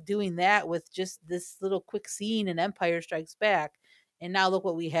they're only doing that with just this little quick scene in Empire Strikes Back. And now look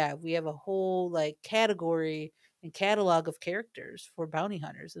what we have. We have a whole like category and catalog of characters for bounty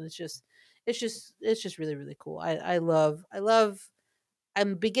hunters. And it's just really, really cool.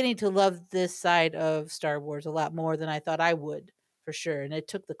 I'm beginning to love this side of Star Wars a lot more than I thought I would, for sure. And it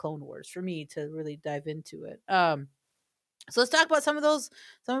took the Clone Wars for me to really dive into it. So let's talk about some of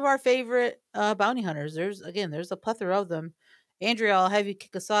our favorite bounty hunters. There's a plethora of them. Andrea, I'll have you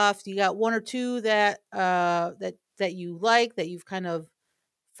kick us off. You got one or two that you like, that you've kind of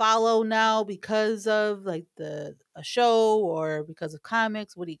follow now because of like a show or because of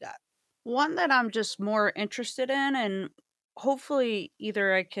comics. What do you got? One that I'm just more interested in, and hopefully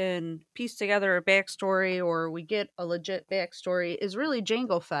either I can piece together a backstory or we get a legit backstory, is really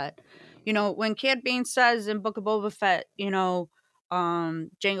Jango Fett. When Cad Bane says in Book of Boba Fett, Jango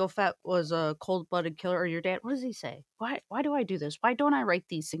Fett was a cold-blooded killer, or your dad, what does he say? Why do I do this? Why don't I write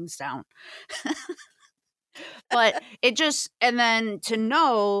these things down? But it just, and then to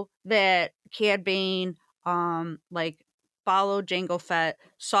know that Cad Bane, like followed Jango Fett,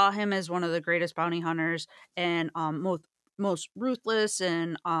 saw him as one of the greatest bounty hunters and most ruthless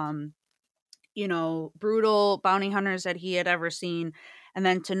and brutal bounty hunters that he had ever seen, and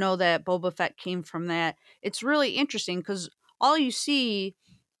then to know that Boba Fett came from that, it's really interesting because all you see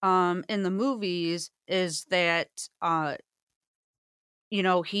in the movies is that he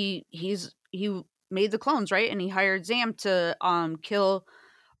made the clones, right? And he hired Zam to kill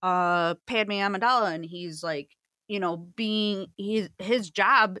Padme Amidala, and he's like, his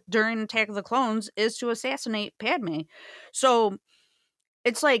job during Attack of the Clones is to assassinate Padme. So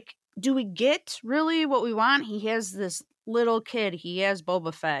it's like, do we get really what we want? He has this little kid. He has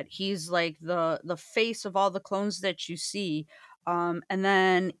Boba Fett. He's like the face of all the clones that you see. And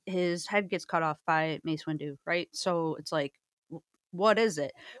then his head gets cut off by Mace Windu, right? So it's like, what is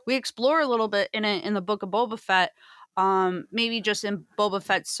it? We explore a little bit in the book of Boba Fett, maybe just in Boba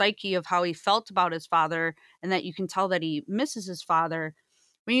Fett's psyche of how he felt about his father, and that you can tell that he misses his father.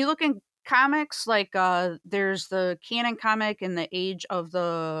 When you look in comics, like there's the canon comic in the Age of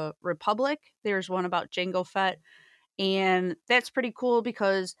the Republic. There's one about Jango Fett, and that's pretty cool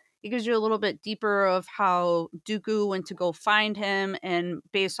because it gives you a little bit deeper of how Dooku went to go find him, and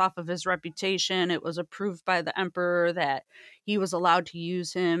based off of his reputation, it was approved by the Emperor that he was allowed to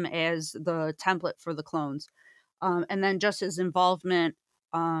use him as the template for the clones. And then just his involvement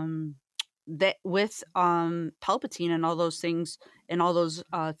that with Palpatine and all those things and all those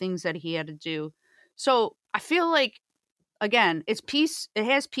things that he had to do. So I feel like, again, it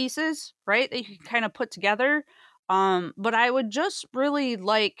has pieces, right, that you can kind of put together. But I would just really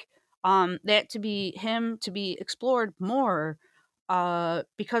like that to be explored more,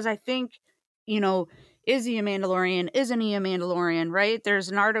 because I think, is he a Mandalorian? Isn't he a Mandalorian? Right? There's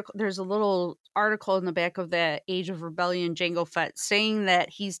a little article in the back of that Age of Rebellion Jango Fett saying that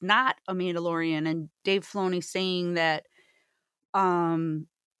he's not a Mandalorian, and Dave Filoni saying that, I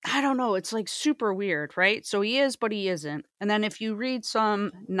don't know, it's like super weird, right? So he is, but he isn't. And then if you read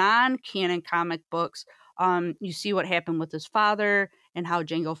some non-canon comic books, you see what happened with his father and how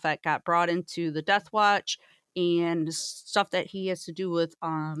Jango Fett got brought into the Death Watch and stuff that he has to do with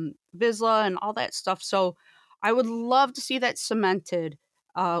Vizsla and all that stuff. So I would love to see that cemented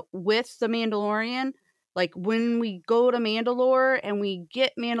with the Mandalorian. Like when we go to Mandalore and we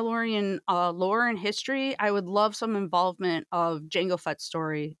get Mandalorian lore and history, I would love some involvement of Jango Fett's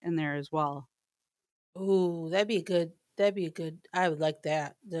story in there as well. Ooh, that'd be good. I would like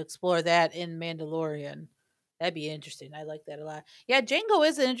that, to explore that in Mandalorian. That'd be interesting. I like that a lot. Yeah, Django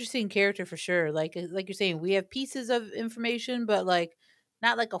is an interesting character for sure. Like you're saying, we have pieces of information, but like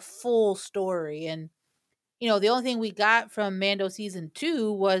not like a full story. And the only thing we got from Mando season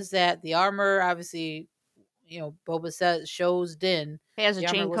 2 was that the armor, obviously, Boba Fett shows Din. He has a The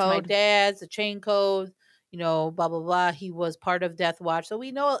armor chain was my code. dad's, a chain code, blah blah blah. He was part of Death Watch. So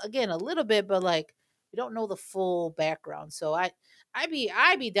we know again a little bit, but like we don't know the full background. So I'd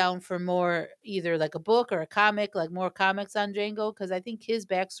be down for more, either like a book or a comic, like more comics on Django, because I think his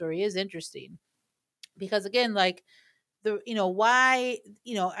backstory is interesting. Because again, like why,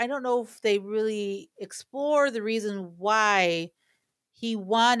 I don't know if they really explore the reason why he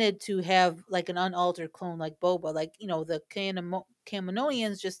wanted to have like an unaltered clone like Boba. Like, the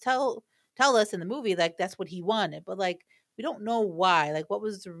Kaminoans just tell us in the movie like that's what he wanted, but like we don't know why. Like, what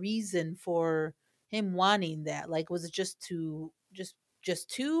was the reason for him wanting that? Like, was it just to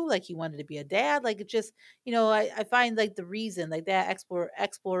like he wanted to be a dad? Like, it just, I find like the reason, like that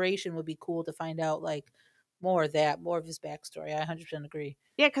exploration would be cool to find out, like more of his backstory. I 100% agree.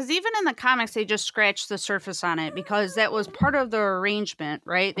 Yeah, because even in the comics, they just scratched the surface on it because that was part of the arrangement,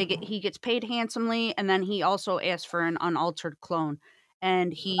 right? He gets paid handsomely, and then he also asks for an unaltered clone,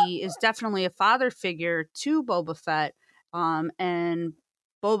 and he is definitely a father figure to Boba Fett. And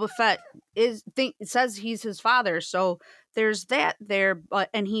Boba Fett says he's his father, so there's that there. But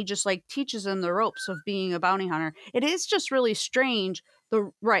and he just like teaches him the ropes of being a bounty hunter. It is just really strange.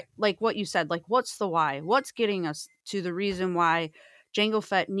 Like what you said, like what's the why? What's getting us to the reason why Jango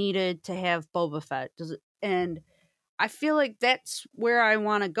Fett needed to have Boba Fett? And I feel like that's where I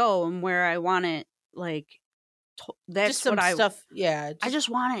want to go and where I want it. Like that's just some what stuff. Yeah, I just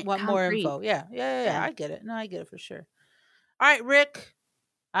want it. Want more concrete. info. Yeah. I get it. No, I get it for sure. All right, Rick,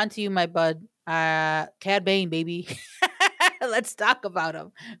 on to you, my bud. Cad Bane, baby. Let's talk about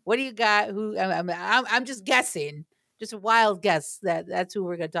him. What do you got? Who? I'm just guessing. Just a wild guess that's who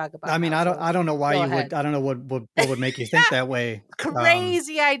we're going to talk about. I mean, now, I don't know why you would. I don't know what would make you think that way.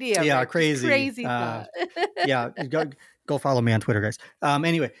 Crazy idea. Yeah, Rick. crazy. Crazy thought. Yeah, go follow me on Twitter, guys.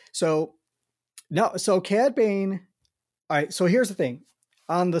 Anyway, so Cad Bane. All right. So here's the thing.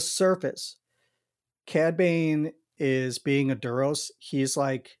 On the surface, Cad Bane is being a Duros. He's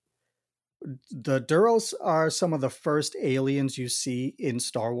like, the Duros are some of the first aliens you see in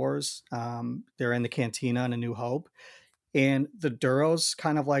Star Wars. They're in the Cantina in A New Hope. And the Duros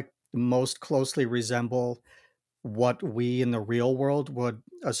kind of like most closely resemble what we in the real world would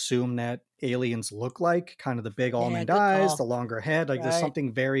assume that aliens look like, kind of the big almond eyes, the longer head. Like there's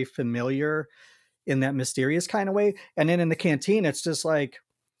something very familiar in that mysterious kind of way. And then in the canteen, it's just like,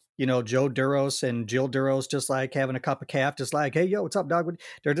 Joe Duros and Jill Duros just like having a cup of caf, just like, hey, yo, what's up, dog?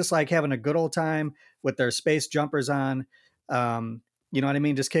 They're just like having a good old time with their space jumpers on. You know what I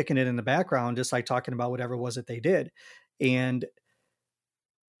mean? Just kicking it in the background, just like talking about whatever it was that they did. And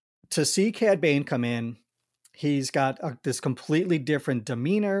to see Cad Bane come in, he's got this completely different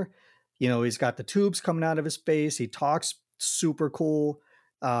demeanor. You know, he's got the tubes coming out of his face. He talks super cool.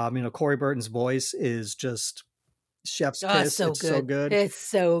 You know, Corey Burton's voice is just chef's kiss. So it's good. so good. It's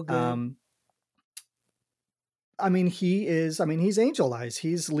so good. I mean, he's Angel Eyes.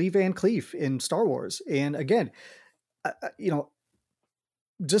 He's Lee Van Cleef in Star Wars. And again, you know,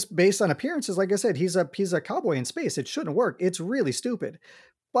 just based on appearances, like I said, he's a cowboy in space. It shouldn't work. It's really stupid.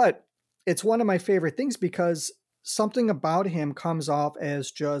 But it's one of my favorite things because something about him comes off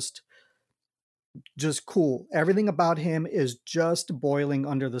as just cool. Everything about him is just boiling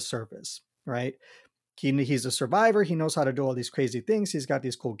under the surface, right? He's a survivor. He knows how to do all these crazy things. He's got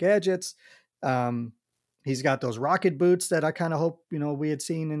these cool gadgets. He's got those rocket boots that I kind of hope, you know, we had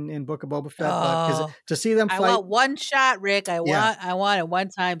seen in Book of Boba Fett. But to see them fight, I want one shot, Rick. I want it one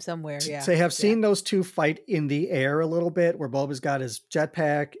time somewhere. Yeah. To have seen those two fight in the air a little bit, where Boba's got his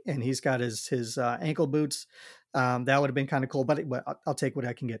jetpack and he's got his ankle boots, that would have been kind of cool. But I'll take what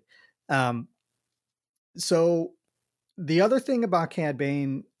I can get. So the other thing about Cad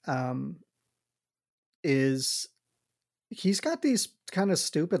Bane is he's got these kind of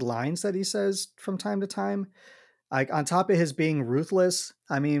stupid lines that he says from time to time. Like on top of his being ruthless,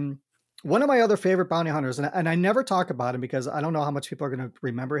 I mean, one of my other favorite bounty hunters, and I never talk about him because I don't know how much people are going to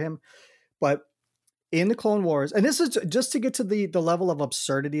remember him, but in the Clone Wars, and this is just to get to the level of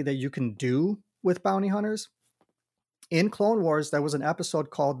absurdity that you can do with bounty hunters. In Clone Wars, there was an episode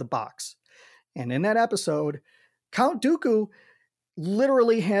called The Box. And in that episode, Count Dooku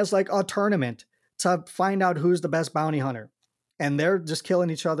literally has like a tournament to find out who's the best bounty hunter. And they're just killing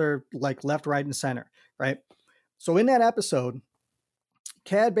each other like left, right, and center, right? So in that episode,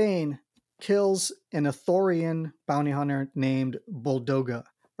 Cad Bane kills an Ithorian bounty hunter named Bulduga,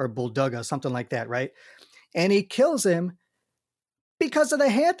 something like that, right? And he kills him because of the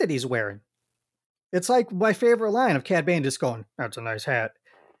hat that he's wearing. It's like my favorite line of Cad Bane just going, "That's a nice hat."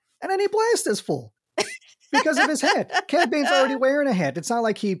 And then he blasts this fool because of his hat. Cad Bane's already wearing a hat. It's not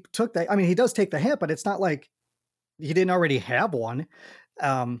like he took that. I mean, he does take the hat, but it's not like he didn't already have one.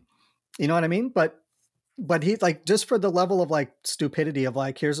 You know what I mean? But he like, just for the level of like stupidity of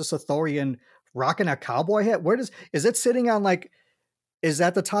like, here's this Ithorian rocking a cowboy hat. Is it sitting on like, is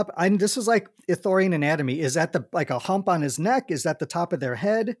that the top? This is like Ithorian anatomy. Is that like a hump on his neck? Is that the top of their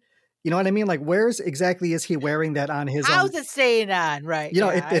head? You know what I mean? Like, where's exactly is he wearing that on his? How's it staying on? Right. You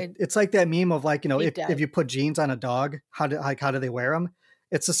know, it's like that meme of like, you know, if you put jeans on a dog, how do they wear them?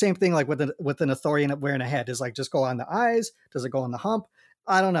 It's the same thing like with an Ithorian wearing a hat. Is like, just go on the eyes? Does it go on the hump?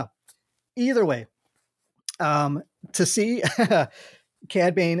 I don't know. Either way, to see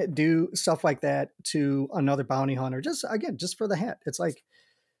Cad Bane do stuff like that to another bounty hunter, just for the hat. It's like,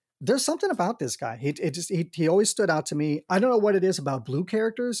 there's something about this guy. He always stood out to me. I don't know what it is about blue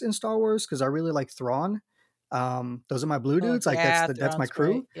characters in Star Wars, because I really like Thrawn. Those are my blue dudes. Like that's my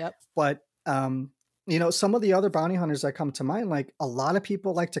crew. Great. Yep. But you know, some of the other bounty hunters that come to mind, like a lot of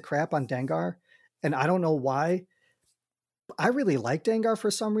people like to crap on Dengar, and I don't know why. I really like Dengar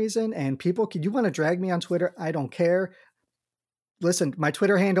for some reason, and people, you want to drag me on Twitter? I don't care. Listen, my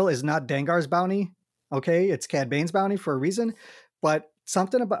Twitter handle is not Dengar's bounty. Okay, it's Cad Bane's bounty for a reason. But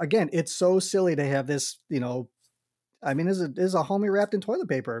something about, again, it's so silly to have this, you know, I mean, is a homie wrapped in toilet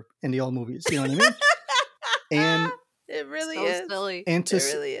paper in the old movies, you know what I mean? And it really is silly. And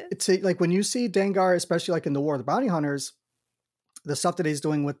to like, when you see Dengar, especially like in the War of the Bounty Hunters, the stuff that he's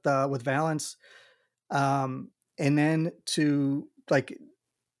doing with Valance, and then to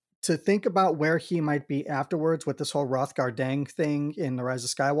think about where he might be afterwards with this whole Rothgar Dang thing in The Rise of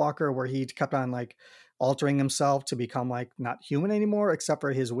Skywalker, where he kept on like altering himself to become like not human anymore, except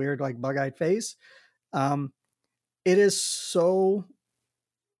for his weird like bug-eyed face. It is so,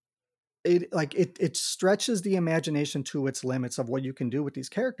 it stretches the imagination to its limits of what you can do with these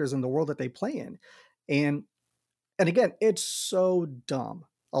characters in the world that they play in. And again, it's so dumb.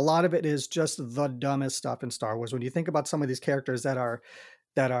 A lot of it is just the dumbest stuff in Star Wars. When you think about some of these characters that are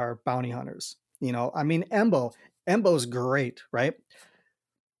bounty hunters, you know, I mean, Embo's great, right?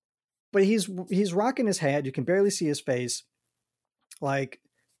 But he's rocking his hat. You can barely see his face. Like,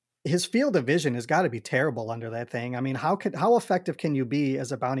 his field of vision has got to be terrible under that thing. I mean, how effective can you be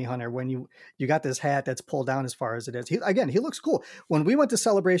as a bounty hunter when you got this hat that's pulled down as far as it is? He looks cool. When we went to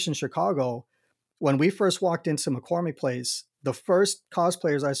Celebration Chicago, when we first walked into McCormick Place, the first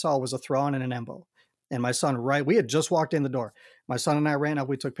cosplayers I saw was a Thrawn and an Embo. And my son, we had just walked in the door. My son and I ran up,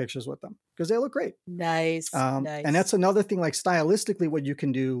 we took pictures with them because they look great. Nice. And that's another thing, like stylistically, what you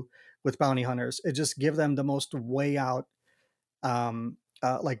can do with bounty hunters is just give them the most way out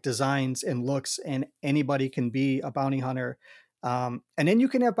like designs and looks, and anybody can be a bounty hunter. And then you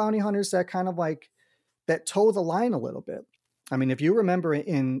can have bounty hunters that kind of like that toe the line a little bit. I mean, if you remember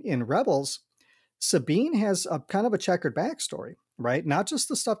in Rebels, Sabine has a kind of a checkered backstory, right? Not just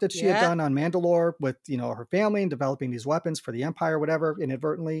the stuff that she had Yeah. done on Mandalore with, her family and developing these weapons for the Empire, whatever,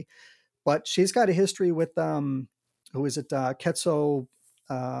 inadvertently, but she's got a history with who is it? Uh, Quetzalcoatl,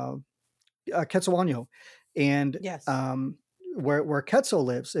 and Yes. where Quetzal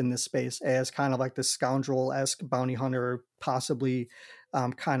lives in this space as kind of like this scoundrel-esque bounty hunter, possibly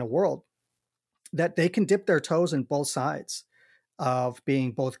kind of world, that they can dip their toes in both sides of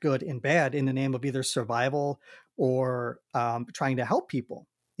being both good and bad in the name of either survival or trying to help people.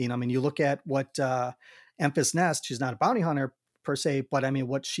 I mean, you look at what Emphas Nest, she's not a bounty hunter per se, but I mean,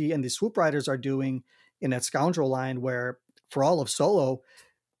 what she and the Swoop Riders are doing in that scoundrel line, where for all of Solo,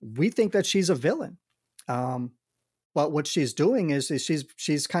 we think that she's a villain. But what she's doing is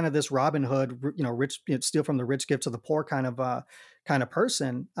she's kind of this Robin Hood, rich, steal from the rich, give to the poor kind of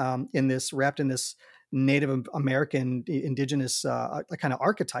person, in this, wrapped in this Native American indigenous kind of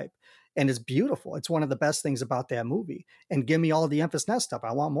archetype, and it's beautiful. It's one of the best things about that movie. And give me all the Emphas Nest stuff.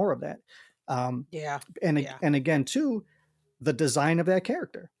 I want more of that. Yeah. And again, too, the design of that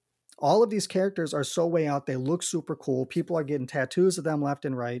character. All of these characters are so way out. They look super cool. People are getting tattoos of them left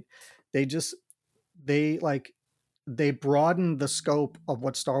and right. They just they broaden the scope of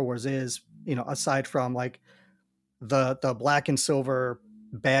what Star Wars is, aside from like the black and silver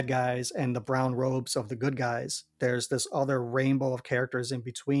bad guys and the brown robes of the good guys. There's this other rainbow of characters in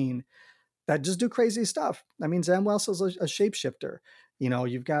between that just do crazy stuff. I mean, Zam Wessel's a shapeshifter.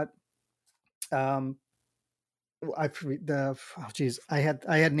 You've got I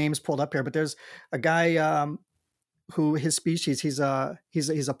had names pulled up here, but there's a guy who his species, he's a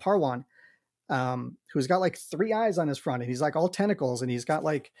Parwan, who's got like 3 eyes on his front, and he's like all tentacles, and he's got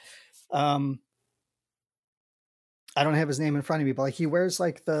like I don't have his name in front of me, but like he wears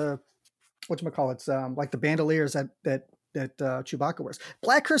like the whatchamacallits, like the bandoliers that Chewbacca wears.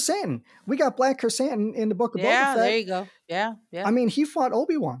 Black Chrysanthemum. We got Black Chrysanthemum in the Book of Boba Yeah, there Fett. you go. Yeah, yeah. I mean, he fought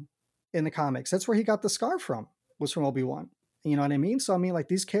Obi-Wan in the comics. That's where he got the scar from, was from Obi-Wan. You know what I mean? So I mean, like,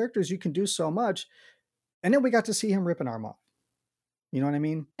 these characters, you can do so much. And then we got to see him rip an arm off. You know what I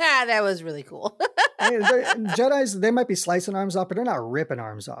mean? Yeah, that was really cool. Jedis, they might be slicing arms off, but they're not ripping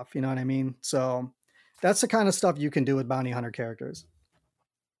arms off. You know what I mean? So that's the kind of stuff you can do with bounty hunter characters.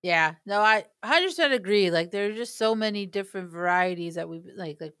 Yeah, no, I 100% agree. Like, there's just so many different varieties that we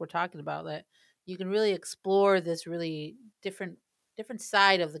like we're talking about, that you can really explore this really different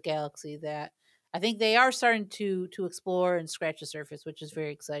side of the galaxy that I think they are starting to explore and scratch the surface, which is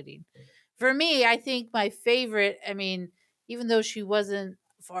very exciting. For me, I think my favorite, I mean, even though she wasn't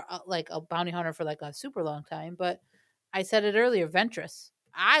for like a bounty hunter for like a super long time, but I said it earlier, Ventress.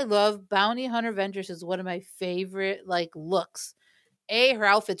 I love bounty hunter Ventress is one of my favorite like looks. Her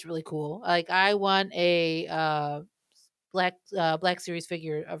outfit's really cool. Like, I want a Black Series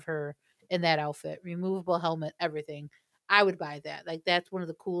figure of her in that outfit, removable helmet, everything. I would buy that. Like, that's one of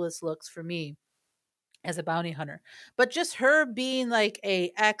the coolest looks for me as a bounty hunter. But just her being like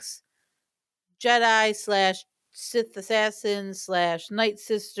a ex Jedi slash Sith assassin slash Night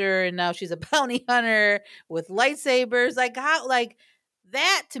Sister, and now she's a bounty hunter with lightsabers. Like, how, like,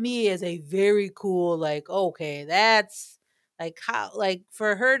 that to me is a very cool, like, okay, that's like how, like,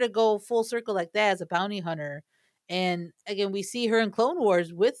 for her to go full circle like that as a bounty hunter. And again, we see her in Clone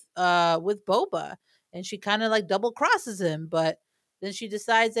Wars with Boba, and she kind of like double crosses him, but then she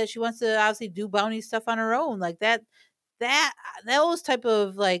decides that she wants to obviously do bounty stuff on her own. Like, that those type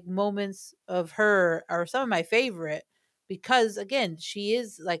of like moments of her are some of my favorite, because again, she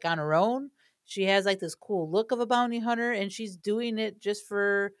is like on her own. She has like this cool look of a bounty hunter, and she's doing it just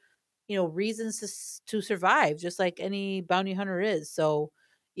for reasons to survive, just like any bounty hunter is. So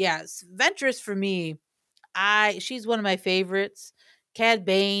yes, Ventress for me, she's one of my favorites. Cad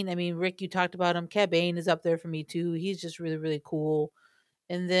Bane, I mean, Rick, you talked about him. Cad Bane is up there for me too. He's just really, really cool.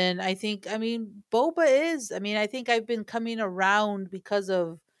 And then I think, I mean, Boba is. I mean, I think I've been coming around because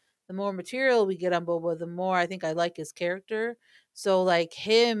of the more material we get on Boba, the more I think I like his character. So, like,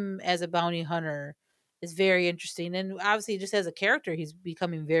 him as a bounty hunter is very interesting. And obviously, just as a character, he's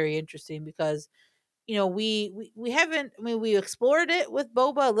becoming very interesting because, we haven't, I mean, we explored it with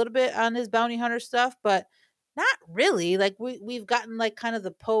Boba a little bit on his bounty hunter stuff, but not really. Like, we've gotten, like, kind of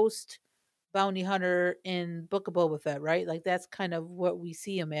the post bounty hunter in Book of Boba Fett, right? Like, that's kind of what we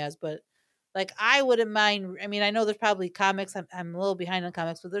see him as. But like, I wouldn't mind. I mean, I know there's probably comics. I'm a little behind on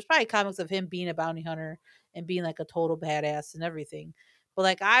comics, but there's probably comics of him being a bounty hunter and being like a total badass and everything. But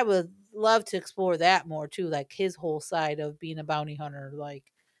like I would love to explore that more too, like his whole side of being a bounty hunter. Like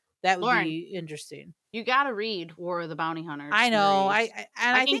that would Lauren, be interesting. you gotta read War of the Bounty Hunters I know. series.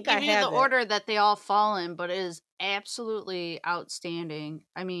 And I I can think I give you the have it. order that they all fall in, but it is absolutely outstanding.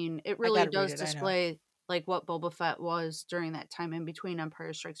 I mean, it I really gotta read does it. I know. display like what Boba Fett was during that time in between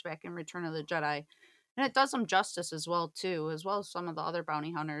Empire Strikes Back and Return of the Jedi. And it does them justice as well too, as well as some of the other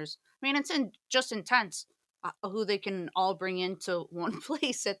bounty hunters. I mean, it's just intense who they can all bring into one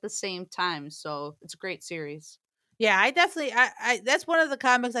place at the same time. So it's a great series. Yeah, I definitely. I that's one of the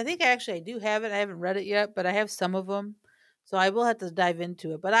comics. I think I do have it. I haven't read it yet, but I have some of them, so I will have to dive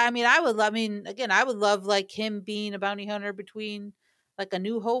into it. But I mean, I would. I mean, again, I would love like him being a bounty hunter between like a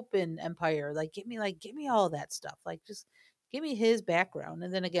New Hope and Empire. Like, give me all that stuff. Like, just give me his background.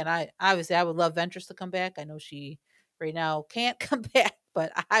 And then again, I obviously I would love Ventress to come back. I know she right now can't come back,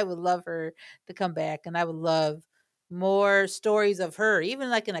 but I would love her to come back, and I would love more stories of her, even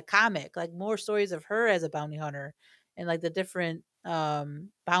like in a comic, like more stories of her as a bounty hunter and like the different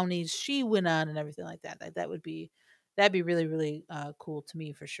bounties she went on and everything like that. Like that'd be really really cool to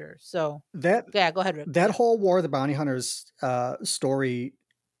me for sure. So That yeah, go ahead, Rick. that Yeah. whole War of the Bounty Hunters story,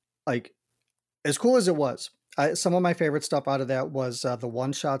 like as cool as it was, some of my favorite stuff out of that was the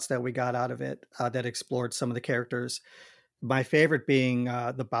one shots that we got out of it that explored some of the characters. My favorite being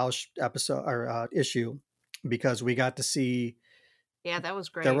the Bausch episode or issue, because we got to see Yeah, that was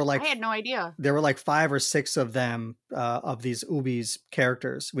there were great. I like had no idea. 5 or 6 of them of these Ubi's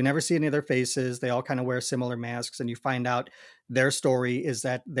characters. We never see any of their faces. They all kind of wear similar masks, and you find out their story is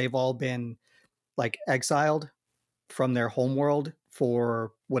that they've all been like exiled from their homeworld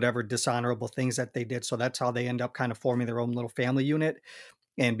for whatever dishonorable things that they did. So that's how they end up kind of forming their own little family unit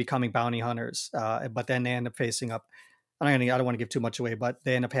and becoming bounty hunters. But then they end up facing up. I don't want to give too much away, but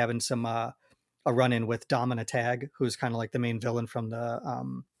they end up having some a run in with Domina Tag, who's kind of like the main villain from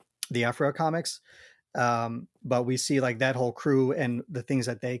the Afro comics. But we see like that whole crew and the things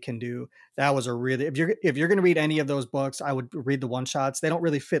that they can do. That was a really, if you're going to read any of those books, I would read the one shots. They don't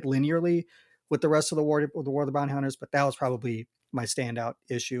really fit linearly with the rest of the War of the Bounty Hunters, but that was probably my standout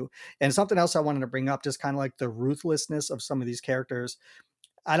issue. And something else I wanted to bring up, just kind of like the ruthlessness of some of these characters.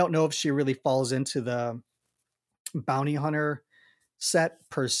 I don't know if she really falls into the bounty hunter set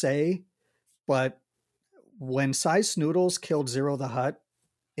per se, but when Cy Snoodles killed Zero the Hutt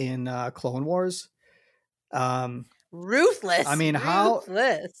in Clone Wars, I Ruthless, mean,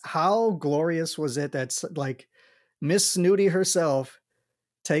 ruthless. how glorious was it that like Miss Snooty herself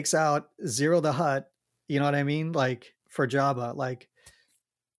takes out Zero the Hutt? You know what I mean? Like for Jabba, like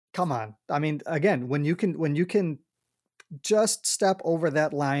come on. I mean, again, when you can just step over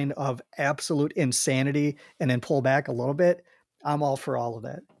that line of absolute insanity and then pull back a little bit, I'm all for all of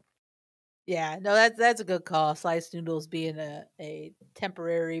that. Yeah, no, that's a good call. Slice Noodles being a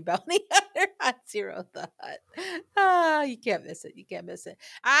temporary bounty hunter on Zero the Hut. Ah, you can't miss it. You can't miss it.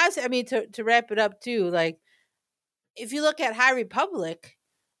 I mean, to wrap it up too, like if you look at High Republic,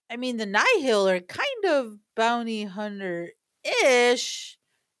 I mean, the Nihil are kind of bounty hunter ish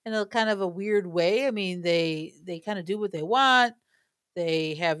in a kind of a weird way. I mean, they kind of do what they want.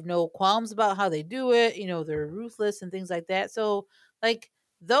 They have no qualms about how they do it. You know, they're ruthless and things like that. So, like,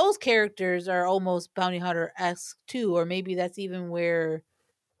 those characters are almost bounty hunter esque too, or maybe that's even where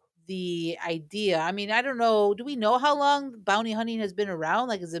the idea. I mean, I don't know. Do we know how long bounty hunting has been around?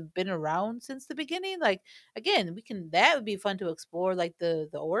 Like, has it been around since the beginning? Like, again, we can. That would be fun to explore, like the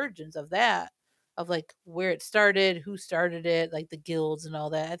origins of that, of like where it started, who started it, like the guilds and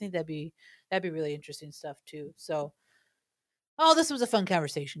all that. I think that'd be really interesting stuff too. So, oh, this was a fun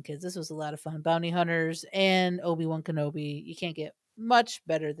conversation, kids. This was a lot of fun. Bounty Hunters and Obi-Wan Kenobi. You can't get much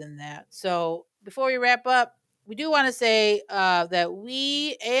better than that. So before we wrap up, we do want to say that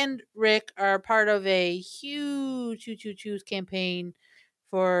we and Rick are part of a huge choose campaign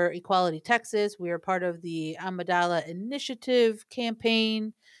for Equality Texas. We are part of the Amidala Initiative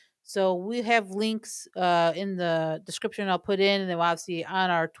campaign. So we have links in the description I'll put in, and then obviously on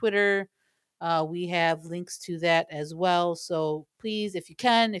our Twitter we have links to that as well. So please, if you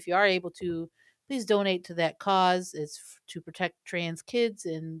can, if you are able to, please donate to that cause. It's to protect trans kids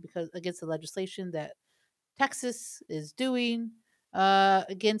and because against the legislation that Texas is doing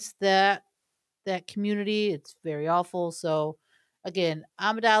against that community. It's very awful. So again,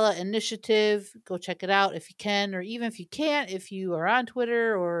 Amidala Initiative, go check it out if you can, or even if you can't, if you are on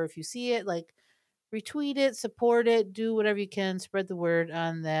Twitter or if you see it, like retweet it, support it, do whatever you can, spread the word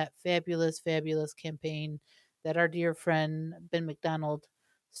on that fabulous, fabulous campaign that our dear friend Ben McDonald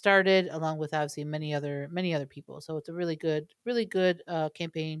started, along with obviously many other people. So it's a really good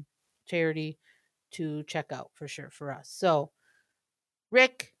campaign charity to check out for sure for us. So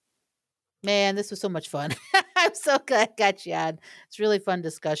Rick, man, this was so much fun. I'm so glad I got you on. It's really fun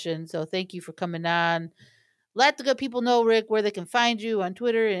discussion. So thank you for coming on. Let the good people know, Rick, where they can find you on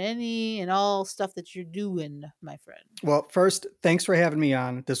Twitter and any and all stuff that you're doing, my friend. Well, first, thanks for having me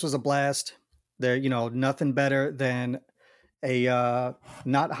on. This was a blast. There, nothing better than a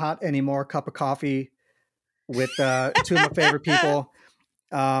not hot anymore cup of coffee with two of my favorite people.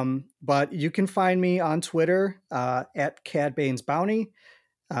 But you can find me on Twitter at Cad Bane's Bounty,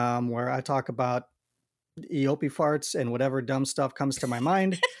 where I talk about Eopie farts and whatever dumb stuff comes to my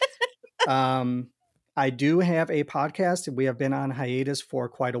mind. I do have a podcast. We have been on hiatus for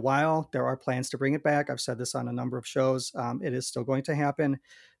quite a while. There are plans to bring it back. I've said this on a number of shows. It is still going to happen.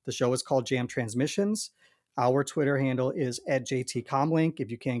 The show is called Jam Transmissions. Our Twitter handle is at JTComlink. If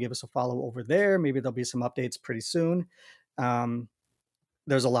you can give us a follow over there, maybe there'll be some updates pretty soon.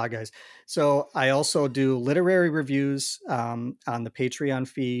 There's a lot, guys. So I also do literary reviews on the Patreon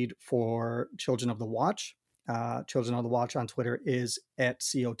feed for Children of the Watch. Children of the Watch on Twitter is at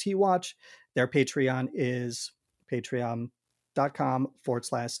COTWatch. Their Patreon is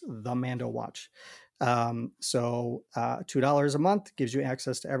patreon.com/TheMandoWatch. So $2 a month gives you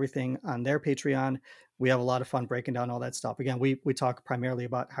access to everything on their Patreon. We have a lot of fun breaking down all that stuff. Again, we talk primarily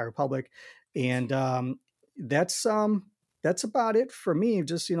about High Republic, and that's about it for me.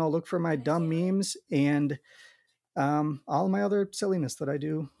 Just look for my dumb memes and all my other silliness that I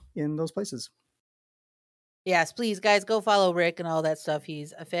do in those places. Yes, please, guys, go follow Rick and all that stuff.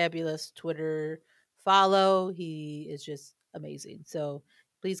 He's a fabulous Twitter follow. He is just amazing. So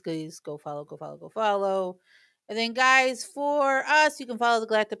please go follow. And then, guys, for us, you can follow the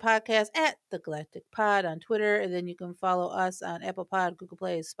Galactic Podcast at the Galactic Pod on Twitter. And then you can follow us on Apple Pod, Google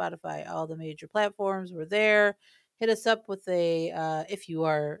Play, Spotify, all the major platforms. We're there. Hit us up with if you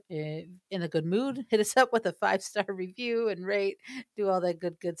are in a good mood, hit us up with a 5-star review and rate. Do all that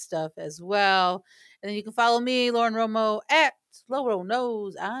good stuff as well. And then you can follow me, Lauren Romo, at Loro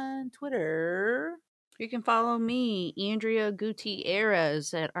Knows on Twitter. You can follow me, Andrea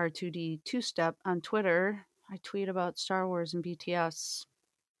Gutierrez, at R2D2Step on Twitter. I tweet about Star Wars and BTS.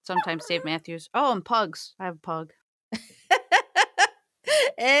 Sometimes Dave Matthews. Oh, and pugs. I have a pug.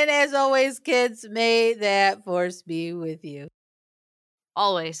 And as always, kids, may that force be with you.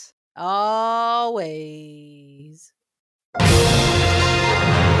 Always. Always.